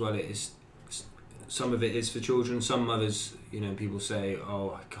understanding as well, some of it is for children. Some mothers, people say,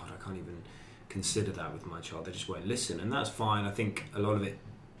 oh, God, I can't even consider that with my child. They just won't listen. And that's fine. I think a lot of it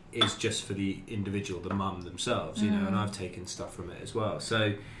is just for the individual, the mum themselves, and I've taken stuff from it as well.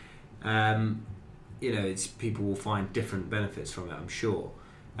 So, it's people will find different benefits from it, I'm sure.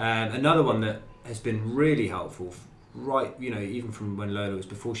 Another one that has been really helpful, even from when Lola was,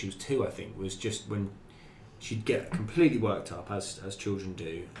 before she was 2, I think, was just when she'd get completely worked up, as children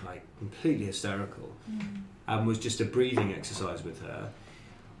do, like completely hysterical, and was just a breathing exercise with her,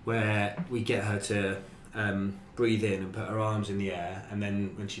 where we get her to breathe in and put her arms in the air, and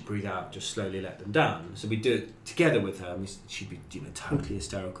then when she breathe out, just slowly let them down. So we do it together with her, and she'd be totally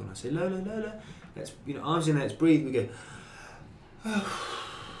hysterical, and I say, Lola, let's arms in there, let's breathe. We go,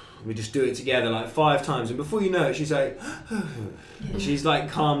 we just do it together like 5 times, and before you know it, she's like, she's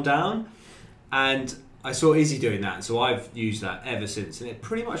like calmed down. And I saw Izzy doing that, so I've used that ever since, and it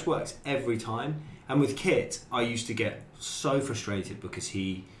pretty much works every time. And with Kit, I used to get so frustrated because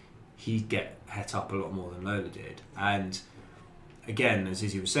he'd get het up a lot more than Lola did. And again, as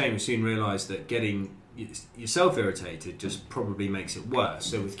Izzy was saying, we soon realised that getting yourself irritated just probably makes it worse.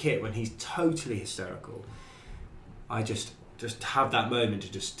 So with Kit, when he's totally hysterical, I just have that moment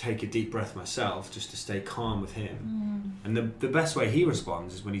to just take a deep breath myself, just to stay calm with him. And the best way he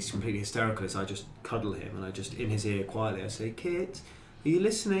responds is when he's completely hysterical, is I just cuddle him, and I just, in his ear quietly, I say, Kit, are you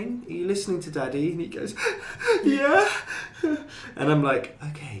listening? Are you listening to Daddy? And he goes, yeah. And I'm like,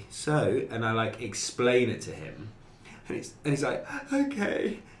 okay, so, and I like explain it to him, and he's like,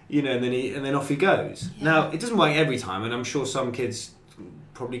 okay, and then off he goes. Yeah. Now, it doesn't work every time, and I'm sure some kids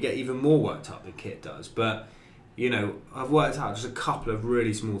probably get even more worked up than Kit does, but I've worked out just a couple of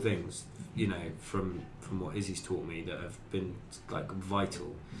really small things, from what Izzy's taught me, that have been like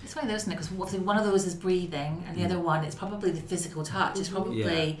vital. It's funny though, isn't it? Because one of those is breathing, and the other one is probably the physical touch. It's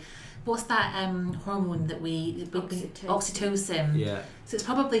probably what's that hormone that oxytocin. Yeah. So it's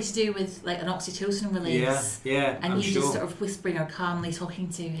probably to do with like an oxytocin release. Yeah. And you just sort of whispering or calmly talking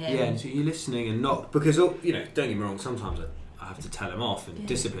to him. Yeah. And so you're listening and not, because don't get me wrong. Sometimes I have to tell him off and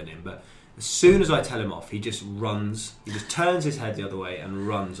discipline him, but as soon as I tell him off, he just runs. He just turns his head the other way and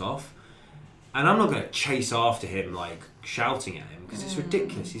runs off. And I'm not going to chase after him like shouting at him, because it's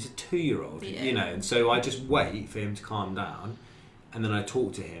ridiculous. He's a 2-year-old, and so I just wait for him to calm down, and then I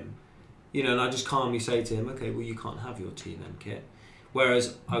talk to him, and I just calmly say to him, okay, well, you can't have your tea then, Kit.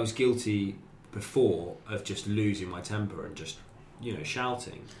 Whereas I was guilty before of just losing my temper and just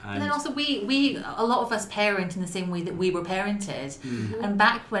shouting. And then also we a lot of us parent in the same way that we were parented. And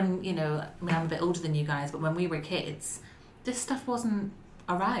back when I'm a bit older than you guys, but when we were kids, this stuff wasn't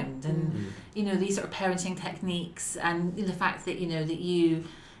around, and these sort of parenting techniques, and the fact that that you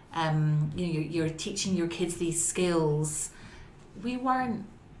you're teaching your kids these skills, it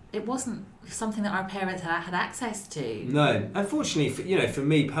wasn't something that our parents had access to. No, unfortunately, for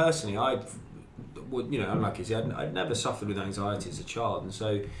me personally, unlike Izzy, I'd never suffered with anxiety as a child, and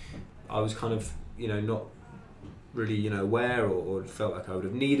so I was kind of not really aware or felt like I would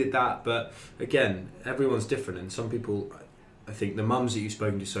have needed that. But again, everyone's different, and some people, I think the mums that you've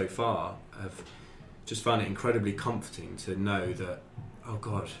spoken to so far have just found it incredibly comforting to know that, oh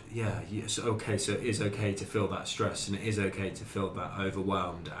God, okay, so it is okay to feel that stress, and it is okay to feel that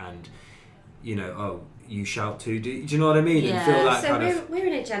overwhelmed, and you know, oh, you shout too. Do you know what I mean? Yeah. And feel that So kind of. we're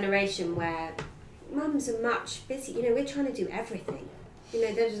in a generation where mums are much busy. You know, we're trying to do everything. You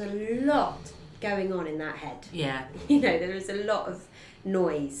know, there's a lot going on in that head. Yeah. You know, there is a lot of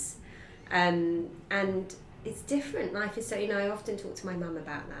noise, and it's different. Life is so. You know, I often talk to my mum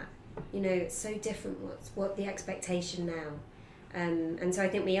about that. You know, it's so different. What the expectation now. And so I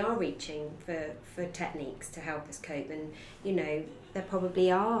think we are reaching for techniques to help us cope, and you know there probably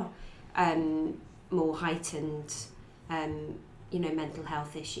are more heightened you know mental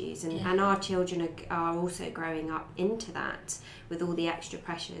health issues, and our children are also growing up into that with all the extra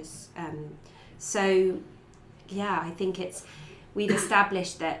pressures. So yeah, I think we've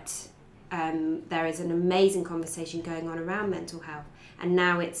established that there is an amazing conversation going on around mental health, and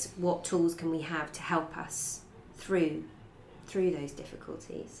now it's what tools can we have to help us through those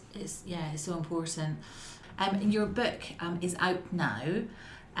difficulties. It's so important. Your book is out now,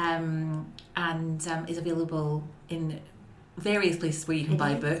 and is available in various places where you can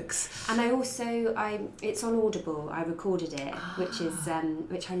buy books. And it's on Audible. I recorded it,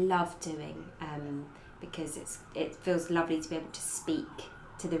 which I love doing, because it feels lovely to be able to speak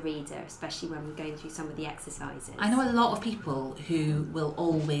to the reader, especially when we're going through some of the exercises. I know a lot of people who will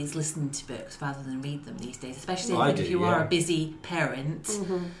always listen to books rather than read them these days, especially if you are a busy parent.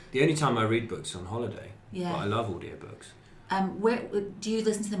 Mm-hmm. The only time I read books is on holiday. Yeah. But I love audiobooks. Where do you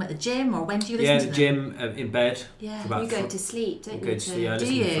listen to them, at the gym, or when do you listen to them? Yeah, the gym, in bed. Yeah. For about You go to sleep, don't you? Go to sleep. I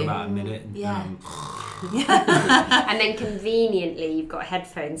listen for about a minute. Yeah. And then conveniently you've got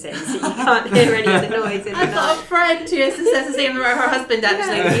headphones in, so you can't hear any of the noise in the I've got a night. friend who says the same about her husband,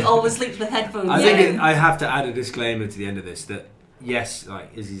 actually. Yeah. He always sleeps with headphones. I think I have to add a disclaimer to the end of this that yes,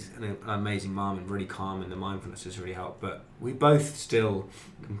 like Izzy's an amazing mum and really calm, and the mindfulness has really helped, but we both still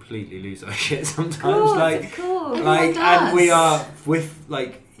completely lose our shit sometimes. Of course. Everyone does. And we are with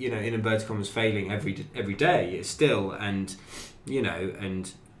in inverted commas failing every day. It's still, and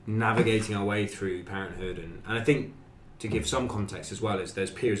and navigating our way through parenthood, and I think to give some context as well is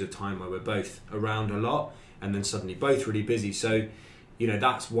there's periods of time where we're both around a lot, and then suddenly both really busy. So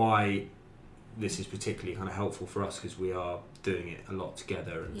that's why this is particularly kind of helpful for us, because we are doing it a lot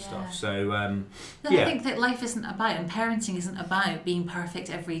together and stuff. So I think that life isn't about, and parenting isn't about being perfect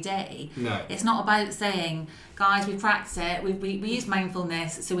every day. No. It's not about saying, guys, we practice it, we use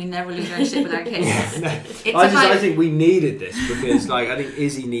mindfulness so we never lose our shit with our kids. I think we needed this because I think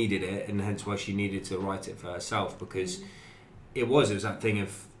Izzy needed it, and hence why she needed to write it for herself, because it was that thing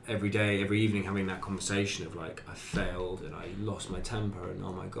of every day, every evening having that conversation of I failed and I lost my temper and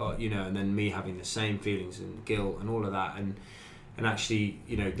oh my god, and then me having the same feelings and guilt and all of that, and actually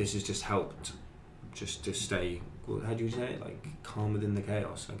this has just helped just to stay, how do you say it, calm within the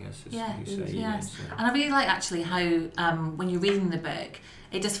chaos, I guess is what you say. Yes. And I really like actually how when you're reading the book,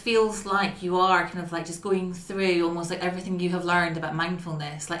 it just feels like you are kind of just going through almost everything you have learned about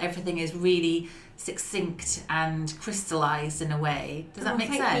mindfulness, everything is really succinct and crystallized in a way. Does that make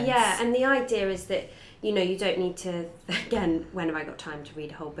sense? Yeah, and the idea is that you don't need to, again, when have I got time to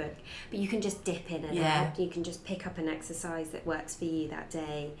read a whole book, but you can just dip in and out. You can just pick up an exercise that works for you that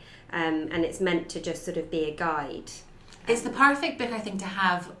day, and it's meant to just sort of be a guide. It's the perfect book, I think, to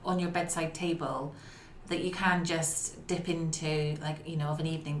have on your bedside table, that you can just dip into, of an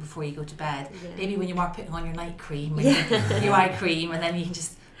evening before you go to bed. Maybe when you are putting on your night cream, your eye cream, and then you can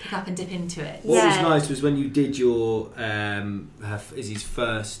just pick up and dip into it. What was nice was when you did your Izzy's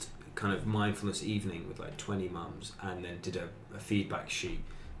first kind of mindfulness evening with 20 mums, and then did a feedback sheet,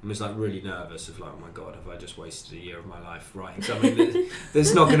 and was really nervous of oh my god, have I just wasted a year of my life writing something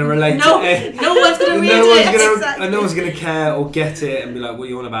that's not going to relate to it? No one's going to read it. And no one's going to care or get it and be what are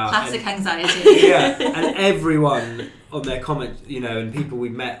you on about? Classic anxiety. Yeah, and everyone on their comments, and people we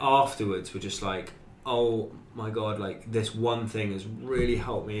met afterwards were just oh my god, this one thing has really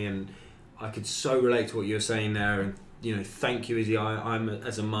helped me, and I could so relate to what you were saying there, and thank you, Izzy. I'm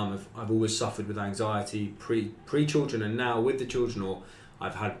as a mum, I've always suffered with anxiety pre-children, and now with the children, or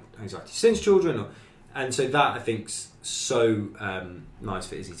I've had anxiety since children, and so that I think's so nice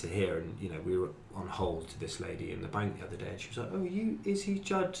for Izzy to hear. And we were on hold to this lady in the bank the other day, and she was like, "Oh, you Izzy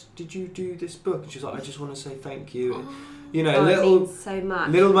Judd, did you do this book?" And she was like, "I just want to say thank you." And, it means so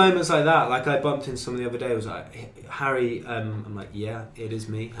much. Little moments like that. I bumped into someone the other day. I was like, "Harry," I'm like, "Yeah, it is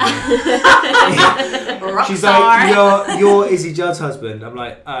me." She's like, "You're Izzy Judd's husband." I'm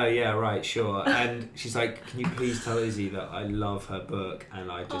like, "Oh yeah, right, sure." And she's like, "Can you please tell Izzy that I love her book,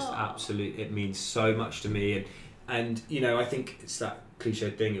 and I just absolutely, it means so much to me." And I think it's that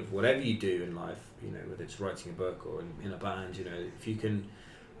cliche thing of whatever you do in life, whether it's writing a book or in a band, if you can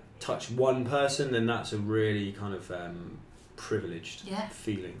touch one person, then that's a really kind of privileged Yeah.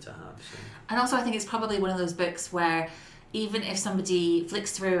 feeling to have. So. And also I think it's probably one of those books where even if somebody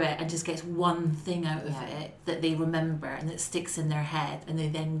flicks through it and just gets one thing out of it that they remember and that sticks in their head and they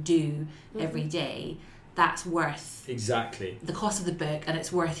then do every day, that's worth Exactly. the cost of the book, and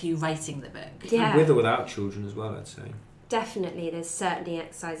it's worth you writing the book. Yeah. With or without children as well, I'd say. Definitely, there's certainly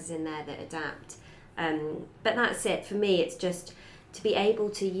exercises in there that adapt. But that's it. For me, it's just to be able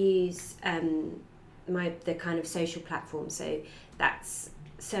to use the kind of social platform. So that's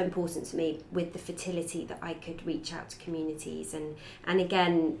so important to me with the fertility, that I could reach out to communities, and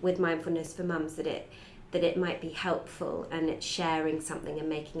again with Mindfulness for Mums, that it might be helpful, and it's sharing something and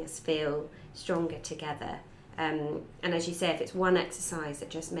making us feel stronger together. And as you say, if it's one exercise that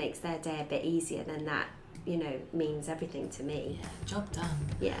just makes their day a bit easier, then that, means everything to me. Yeah, job done.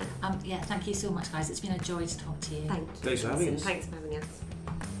 Yeah. Thank you so much, guys. It's been a joy to talk to you. Thank you. Thanks for having us. Thanks for having us.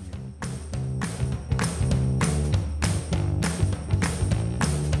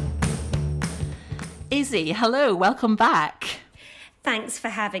 Izzy, hello, welcome back. Thanks for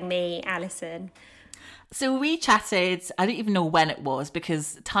having me, Alison. So we chatted, I don't even know when it was,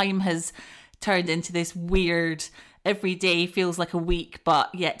 because time has turned into this weird, every day feels like a week,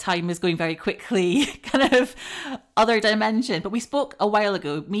 but yet time is going very quickly, kind of other dimension. But we spoke a while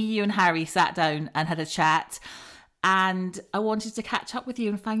ago. Me, you and Harry sat down and had a chat, and I wanted to catch up with you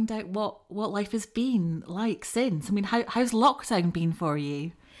and find out what life has been like since. I mean, how's lockdown been for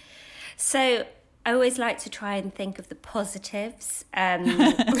you? So I always like to try and think of the positives.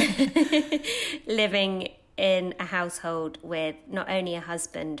 Living in a household with not only a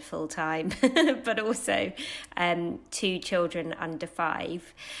husband full-time, but also 2 children under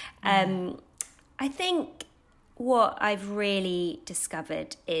 5. I think what I've really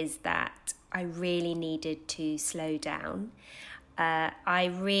discovered is that I really needed to slow down. A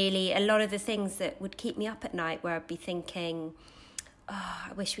lot of the things that would keep me up at night, where I'd be thinking,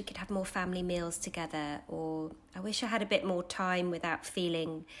 I wish we could have more family meals together, or I wish I had a bit more time without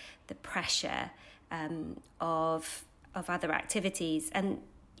feeling the pressure of other activities. And,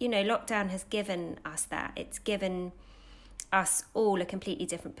 lockdown has given us that. It's given us all a completely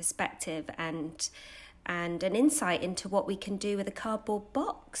different perspective and an insight into what we can do with a cardboard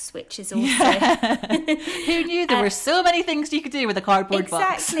box, which is also... Who knew there were so many things you could do with a cardboard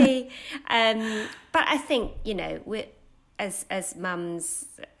box? Exactly. But I think, we're... As mums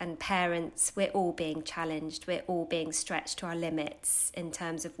and parents, we're all being challenged. We're all being stretched to our limits in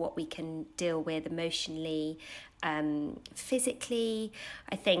terms of what we can deal with emotionally, physically.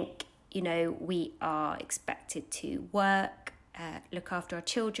 I think, we are expected to work, look after our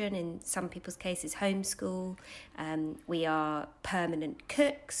children, in some people's cases homeschool. We are permanent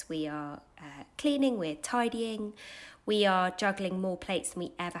cooks. We are cleaning. We're tidying. We are juggling more plates than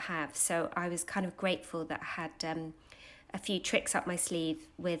we ever have. So I was kind of grateful that I had... a few tricks up my sleeve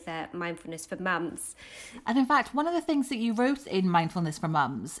with Mindfulness for Mums. And in fact, one of the things that you wrote in Mindfulness for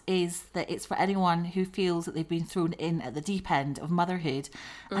Mums is that it's for anyone who feels that they've been thrown in at the deep end of motherhood.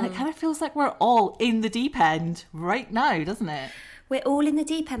 And it kind of feels like we're all in the deep end right now, doesn't it? We're all in the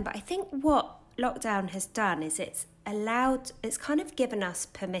deep end, but I think what lockdown has done is it's kind of given us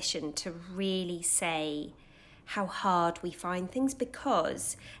permission to really say how hard we find things,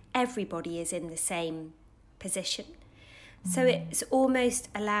 because everybody is in the same position. So it's almost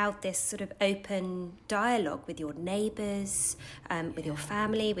allowed this sort of open dialogue with your neighbours, with your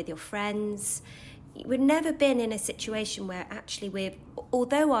family, with your friends. We've never been in a situation where actually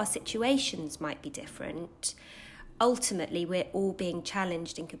although our situations might be different, ultimately we're all being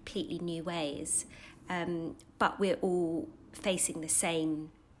challenged in completely new ways. But we're all facing the same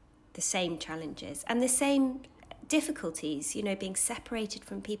challenges and the same difficulties, being separated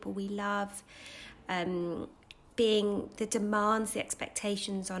from people we love, being the demands, the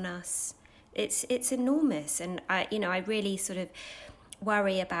expectations on us. It's enormous. And I really sort of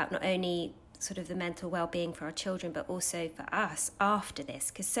worry about not only sort of the mental well-being for our children, but also for us after this,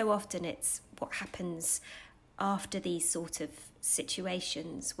 because so often it's what happens after these sort of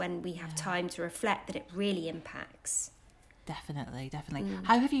situations when we have time to reflect that it really impacts. Definitely.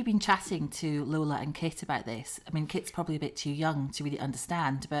 How have you been chatting to Lola and Kit about this? I mean, Kit's probably a bit too young to really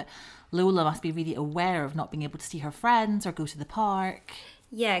understand, but Lola must be really aware of not being able to see her friends or go to the park.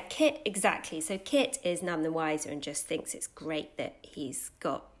 Yeah, Kit, exactly. So Kit is none the wiser and just thinks it's great that he's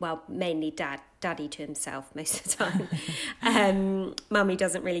got, mainly daddy to himself most of the time. Mummy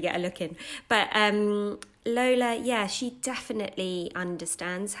doesn't really get a look in. But Lola, yeah, she definitely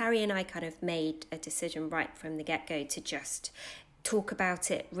understands. Harry and I kind of made a decision right from the get-go to just talk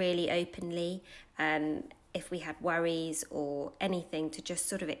about it really openly. If we had worries or anything, to just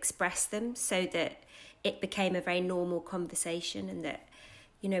sort of express them so that it became a very normal conversation, and that,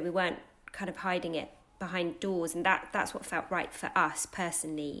 you know, we weren't kind of hiding it behind doors, and that's what felt right for us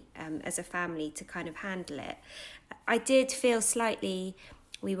personally, as a family, to kind of handle it. I did feel slightly...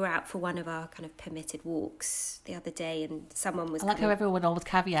 We were out for one of our kind of permitted walks the other day, and someone was... I like how everyone always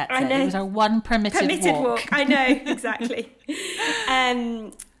caveats I it. know. It was our one permitted walk. I know, exactly.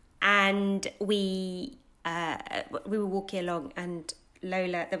 And we were walking along, and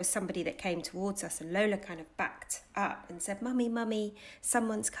Lola, there was somebody that came towards us, and Lola kind of backed up and said, Mummy,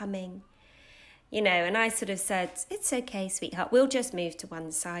 someone's coming. You know, and I sort of said, it's okay, sweetheart, we'll just move to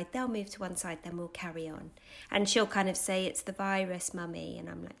one side. They'll move to one side, then we'll carry on. And she'll kind of say, it's the virus, Mummy. And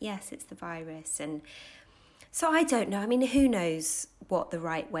I'm like, yes, it's the virus. And so I don't know. I mean, who knows what the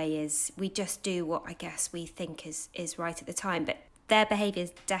right way is? We just do what I guess we think is right at the time. But their behaviour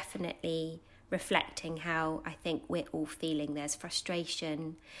is definitely reflecting how I think we're all feeling. There's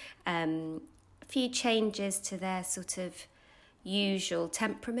frustration, a few changes to their sort of usual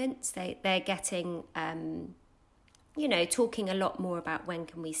temperaments. They're getting, you know, talking a lot more about when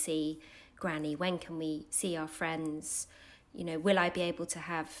can we see Granny, when can we see our friends, you know, will I be able to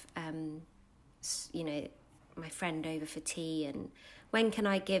have, you know, my friend over for tea, and when can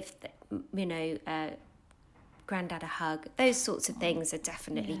I give, you know, Grandad a hug. Those sorts of things are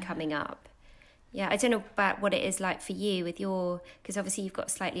definitely coming up. Yeah, I don't know about what it is like for you with your... Because obviously you've got a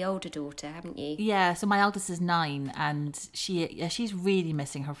slightly older daughter, haven't you? Yeah, so my eldest is 9, and she's really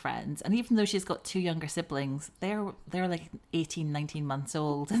missing her friends. And even though she's got 2 younger siblings, they're like 18, 19 months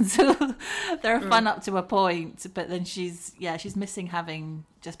old. And so they're fun up to a point. But then she's missing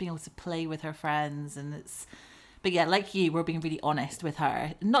just being able to play with her friends. And it's... But yeah, like you, we're being really honest with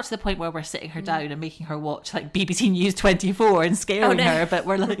her. Not to the point where we're sitting her down and making her watch like BBC News 24 and scaring her. But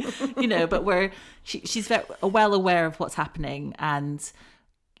we're like, you know, but she's very well aware of what's happening. And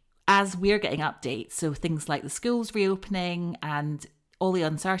as we're getting updates, so things like the schools reopening and all the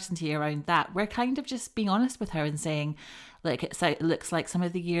uncertainty around that, we're kind of just being honest with her and saying, like, it looks like some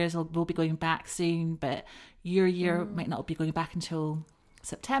of the years will be going back soon, but your year might not be going back until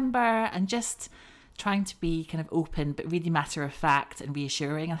September, and just trying to be kind of open but really matter of fact and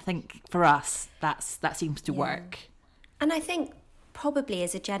reassuring. I think for us that seems to work. And I think probably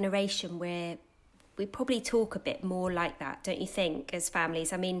as a generation we probably talk a bit more like that, don't you think, as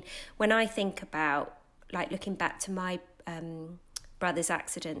families? I mean, when I think about, like, looking back to my brother's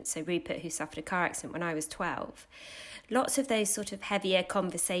accident, so Rupert, who suffered a car accident when I was 12, lots of those sort of heavier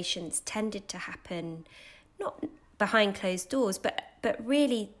conversations tended to happen not behind closed doors, but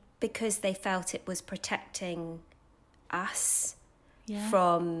really because they felt it was protecting us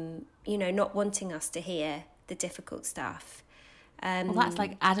from, you know, not wanting us to hear the difficult stuff. Well, that's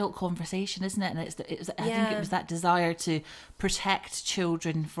like adult conversation, isn't it? And I think it was that desire to protect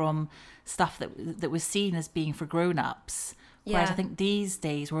children from stuff that was seen as being for grown-ups. Whereas I think these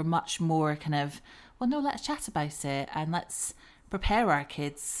days we're much more kind of, well, no, let's chat about it and let's prepare our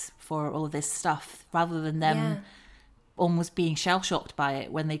kids for all of this stuff, rather than them almost being shell-shocked by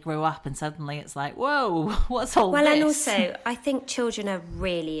it when they grow up and suddenly it's like, whoa, what's all this? Well, and also, I think children are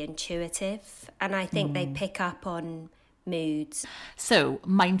really intuitive, and I think they pick up on moods. So,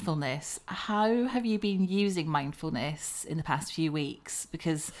 mindfulness. How have you been using mindfulness in the past few weeks?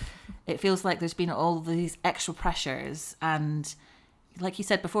 Because it feels like there's been all these extra pressures, and like you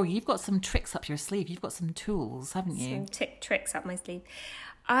said before, you've got some tricks up your sleeve. You've got some tools, haven't you? Some tricks up my sleeve.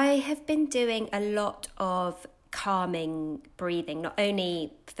 I have been doing a lot of calming breathing, not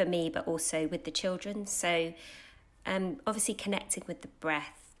only for me but also with the children. So obviously connecting with the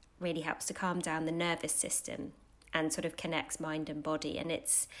breath really helps to calm down the nervous system and sort of connects mind and body. And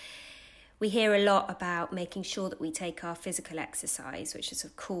we hear a lot about making sure that we take our physical exercise, which is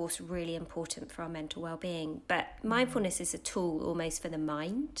of course really important for our mental well-being, but mindfulness is a tool almost for the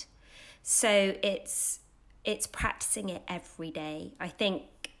mind. So it's practicing it every day. I think,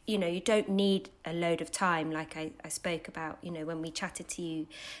 you know, you don't need a load of time, like I spoke about, you know, when we chatted to you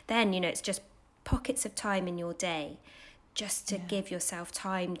then. You know, it's just pockets of time in your day just to give yourself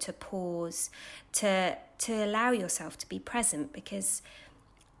time to pause, to allow yourself to be present, because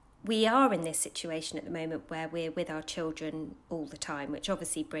we are in this situation at the moment where we're with our children all the time, which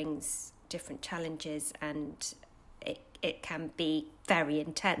obviously brings different challenges, and it can be very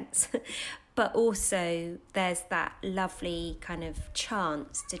intense. But also there's that lovely kind of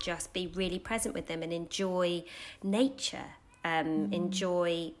chance to just be really present with them and enjoy nature,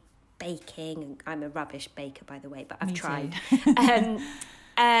 enjoy baking. I'm a rubbish baker, by the way, but I've tried.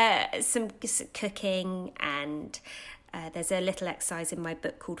 Some cooking and there's a little exercise in my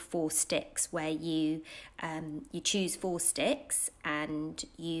book called 4 sticks, where you choose 4 sticks and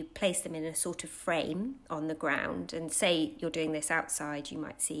you place them in a sort of frame on the ground. And say you're doing this outside, you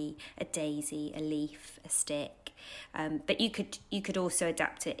might see a daisy, a leaf, a stick. But you could also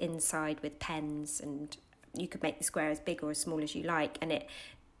adapt it inside with pens, and you could make the square as big or as small as you like. And it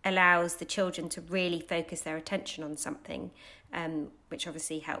allows the children to really focus their attention on something, which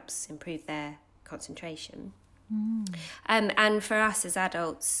obviously helps improve their concentration. And for us as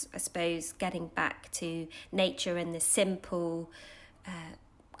adults, I suppose, getting back to nature and the simple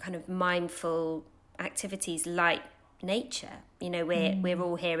kind of mindful activities like nature. You know, we're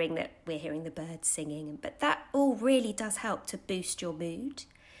all hearing the birds singing, but that all really does help to boost your mood.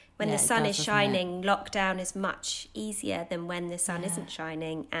 When the sun is shining, lockdown is much easier than when the sun isn't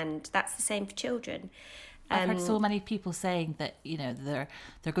shining, and that's the same for children. I've heard so many people saying that, you know, they're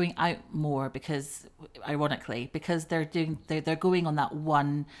going out more because, ironically, because they're going on that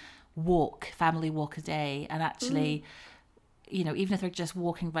one family walk a day, and actually, you know, even if they're just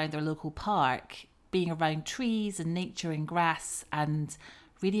walking around their local park, being around trees and nature and grass and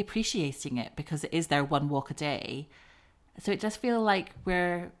really appreciating it because it is their one walk a day. So it does feel like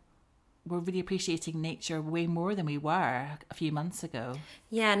we're really appreciating nature way more than we were a few months ago.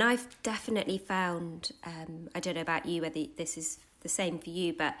 Yeah, and I've definitely found, I don't know about you, whether this is the same for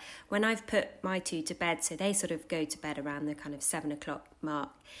you, but when I've put my 2 to bed, so they sort of go to bed around the kind of 7 o'clock mark,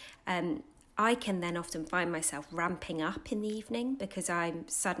 I can then often find myself ramping up in the evening because I'm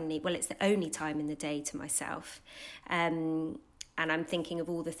suddenly, it's the only time in the day to myself. And I'm thinking of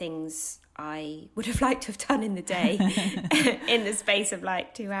all the things I would have liked to have done in the day in the space of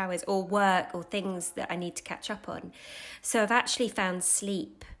like 2 hours, or work or things that I need to catch up on. So I've actually found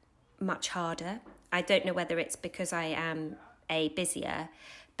sleep much harder. I don't know whether it's because I am A, busier,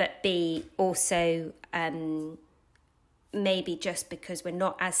 but B, also maybe just because we're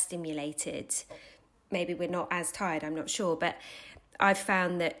not as stimulated. Maybe we're not as tired, I'm not sure. But I've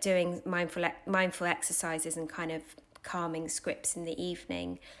found that doing mindful exercises and kind of calming scripts in the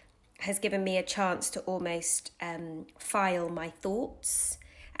evening has given me a chance to almost file my thoughts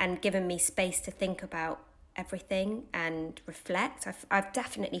and given me space to think about everything and reflect. I've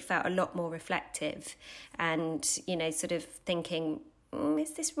definitely felt a lot more reflective and, you know, sort of thinking,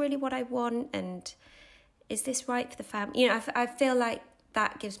 is this really what I want? And is this right for the family? You know, I feel like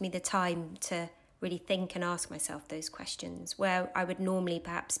that gives me the time to really think and ask myself those questions, where I would normally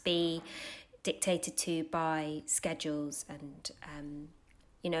perhaps be dictated to by schedules and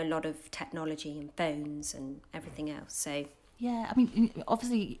you know, a lot of technology and phones and everything else. So yeah, I mean,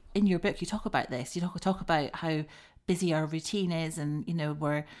 obviously in your book you talk about this. You talk about how busy our routine is, and you know,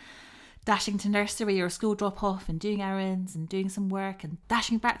 we're dashing to nursery or school drop off and doing errands and doing some work and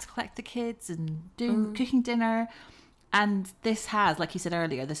dashing back to collect the kids and cooking dinner. And this has, like you said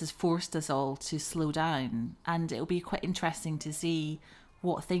earlier, this has forced us all to slow down, and it'll be quite interesting to see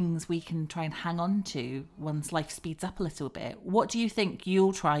what things we can try and hang on to once life speeds up a little bit. What do you think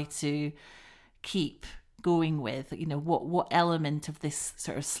you'll try to keep going with? You know, what element of this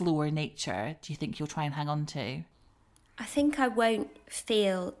sort of slower nature do you think you'll try and hang on to? I think I won't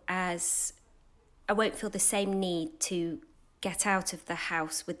feel the same need to get out of the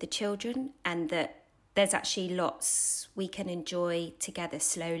house with the children, and that there's actually lots we can enjoy together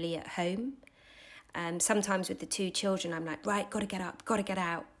slowly at home. Sometimes with the 2 children, I'm like, right, got to get up, got to get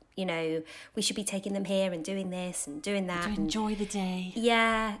out. You know, we should be taking them here and doing this and doing that. To enjoy the day.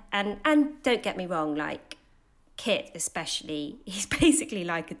 Yeah, and don't get me wrong, like Kit especially, he's basically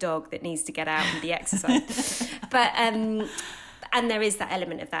like a dog that needs to get out and be exercised. But and there is that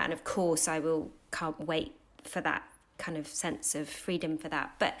element of that, and of course I can't wait for that kind of sense of freedom for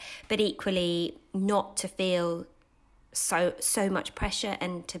that. But equally, not to feel so much pressure,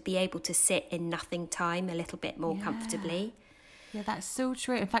 and to be able to sit in nothing time a little bit more comfortably. Yeah, that's so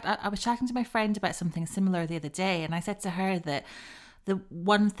true. In fact, I was chatting to my friend about something similar the other day, and I said to her that the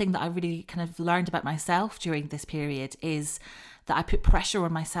one thing that I really kind of learned about myself during this period is that I put pressure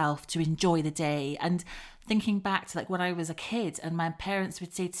on myself to enjoy the day. And thinking back to like when I was a kid, and my parents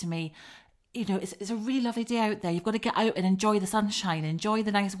would say to me, you know, it's a really lovely day out there. You've got to get out and enjoy the sunshine, enjoy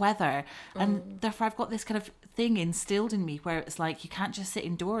the nice weather. And therefore I've got this kind of thing instilled in me where it's like, you can't just sit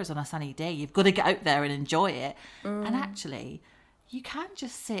indoors on a sunny day. You've got to get out there and enjoy it. And actually, you can't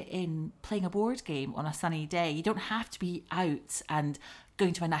just sit in playing a board game on a sunny day. You don't have to be out and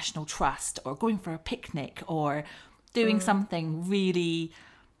going to a National Trust or going for a picnic or doing something really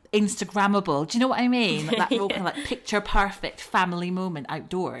Instagrammable. Do you know what I mean? That real kind of like picture perfect family moment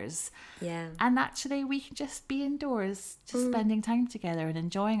outdoors. Yeah. And actually we can just be indoors, just spending time together and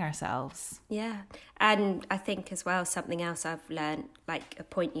enjoying ourselves. Yeah. And I think as well, something else I've learned, like a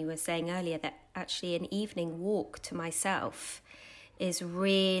point you were saying earlier, that actually an evening walk to myself is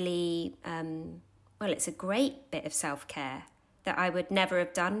really, it's a great bit of self-care that I would never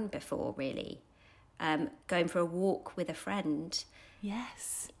have done before, really. Going for a walk with a friend.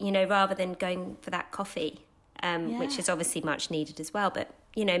 Yes. You know, rather than going for that coffee, which is obviously much needed as well. But,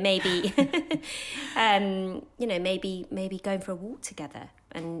 you know, maybe, maybe going for a walk together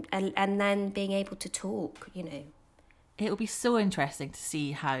and then being able to talk, you know. It'll be so interesting to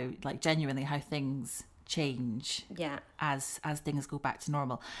see how, like, genuinely how things change as things go back to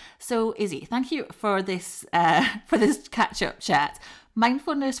normal. So, Izzy, thank you for this catch-up chat.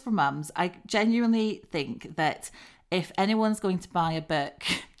 Mindfulness for Mums. I genuinely think that if anyone's going to buy a book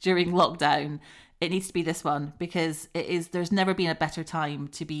during lockdown, it needs to be this one, because there's never been a better time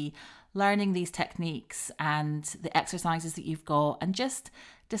to be learning these techniques and the exercises that you've got, and just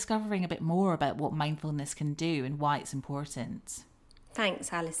discovering a bit more about what mindfulness can do and why it's important.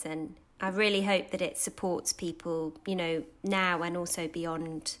 Thanks, Alison. I really hope that it supports people, you know, now and also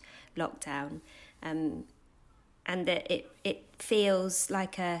beyond lockdown, and that it feels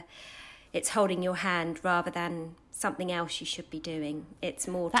like it's holding your hand rather than something else you should be doing. It's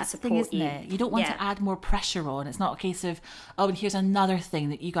more to support you. That's the thing, isn't it? You don't want to add more pressure on. It's not a case of, oh, and here's another thing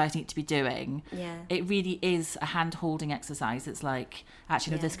that you guys need to be doing. Yeah. It really is a hand-holding exercise. It's like,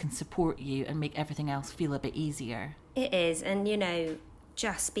 actually, no, this can support you and make everything else feel a bit easier. It is. And, you know,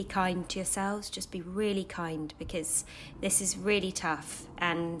 just be kind to yourselves. Just be really kind, because this is really tough.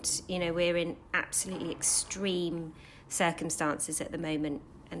 And, you know, we're in absolutely extreme circumstances at the moment.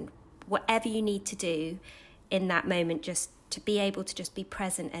 And whatever you need to do in that moment, just to be able to just be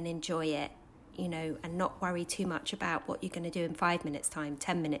present and enjoy it, you know, and not worry too much about what you're going to do in 5 minutes time,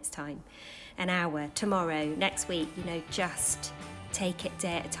 10 minutes time, an hour, tomorrow, next week, you know, just take it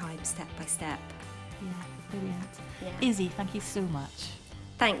day at a time, step by step. Yeah, brilliant. Yeah. Izzy, thank you so much.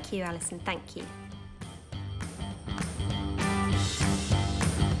 Thank you, Alison. Thank you.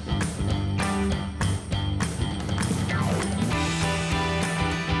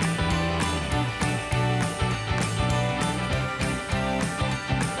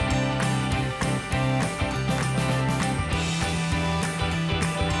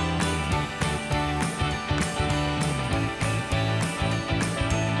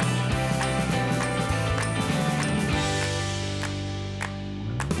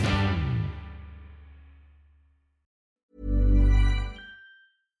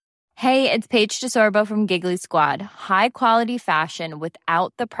 Hey, it's Paige DeSorbo from Giggly Squad. High quality fashion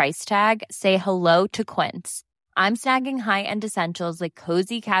without the price tag. Say hello to Quince. I'm snagging high-end essentials like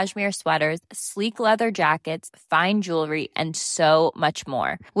cozy cashmere sweaters, sleek leather jackets, fine jewelry, and so much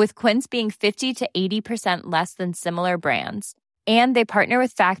more. With Quince being 50 to 80% less than similar brands. And they partner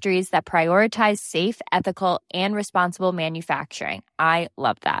with factories that prioritize safe, ethical, and responsible manufacturing. I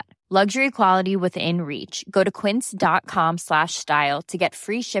love that. Luxury quality within reach. Go to quince.com/style to get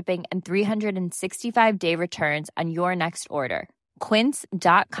free shipping and 365-day returns on your next order.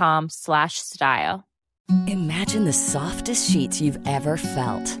 Quince.com/style. Imagine the softest sheets you've ever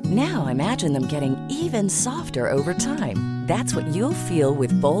felt. Now imagine them getting even softer over time. That's what you'll feel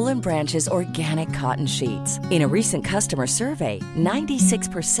with Boll & Branch's organic cotton sheets. In a recent customer survey,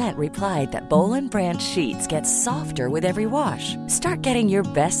 96% replied that Boll & Branch sheets get softer with every wash. Start getting your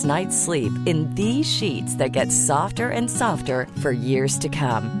best night's sleep in these sheets that get softer and softer for years to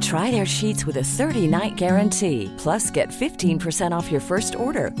come. Try their sheets with a 30-night guarantee. Plus, get 15% off your first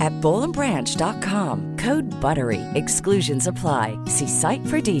order at bollandbranch.com. Code BUTTERY. Exclusions apply. See site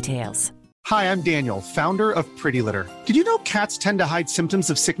for details. Hi, I'm Daniel, founder of Pretty Litter. Did you know cats tend to hide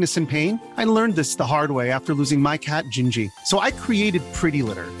symptoms of sickness and pain? I learned this the hard way after losing my cat, Gingy. So I created Pretty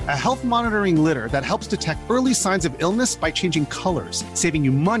Litter, a health monitoring litter that helps detect early signs of illness by changing colors, saving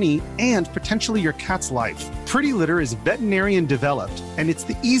you money and potentially your cat's life. Pretty Litter is veterinarian developed, and it's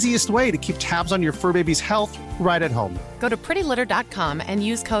the easiest way to keep tabs on your fur baby's health right at home. Go to prettylitter.com and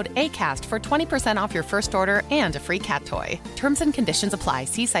use code ACAST for 20% off your first order and a free cat toy. Terms and conditions apply.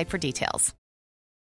 See site for details.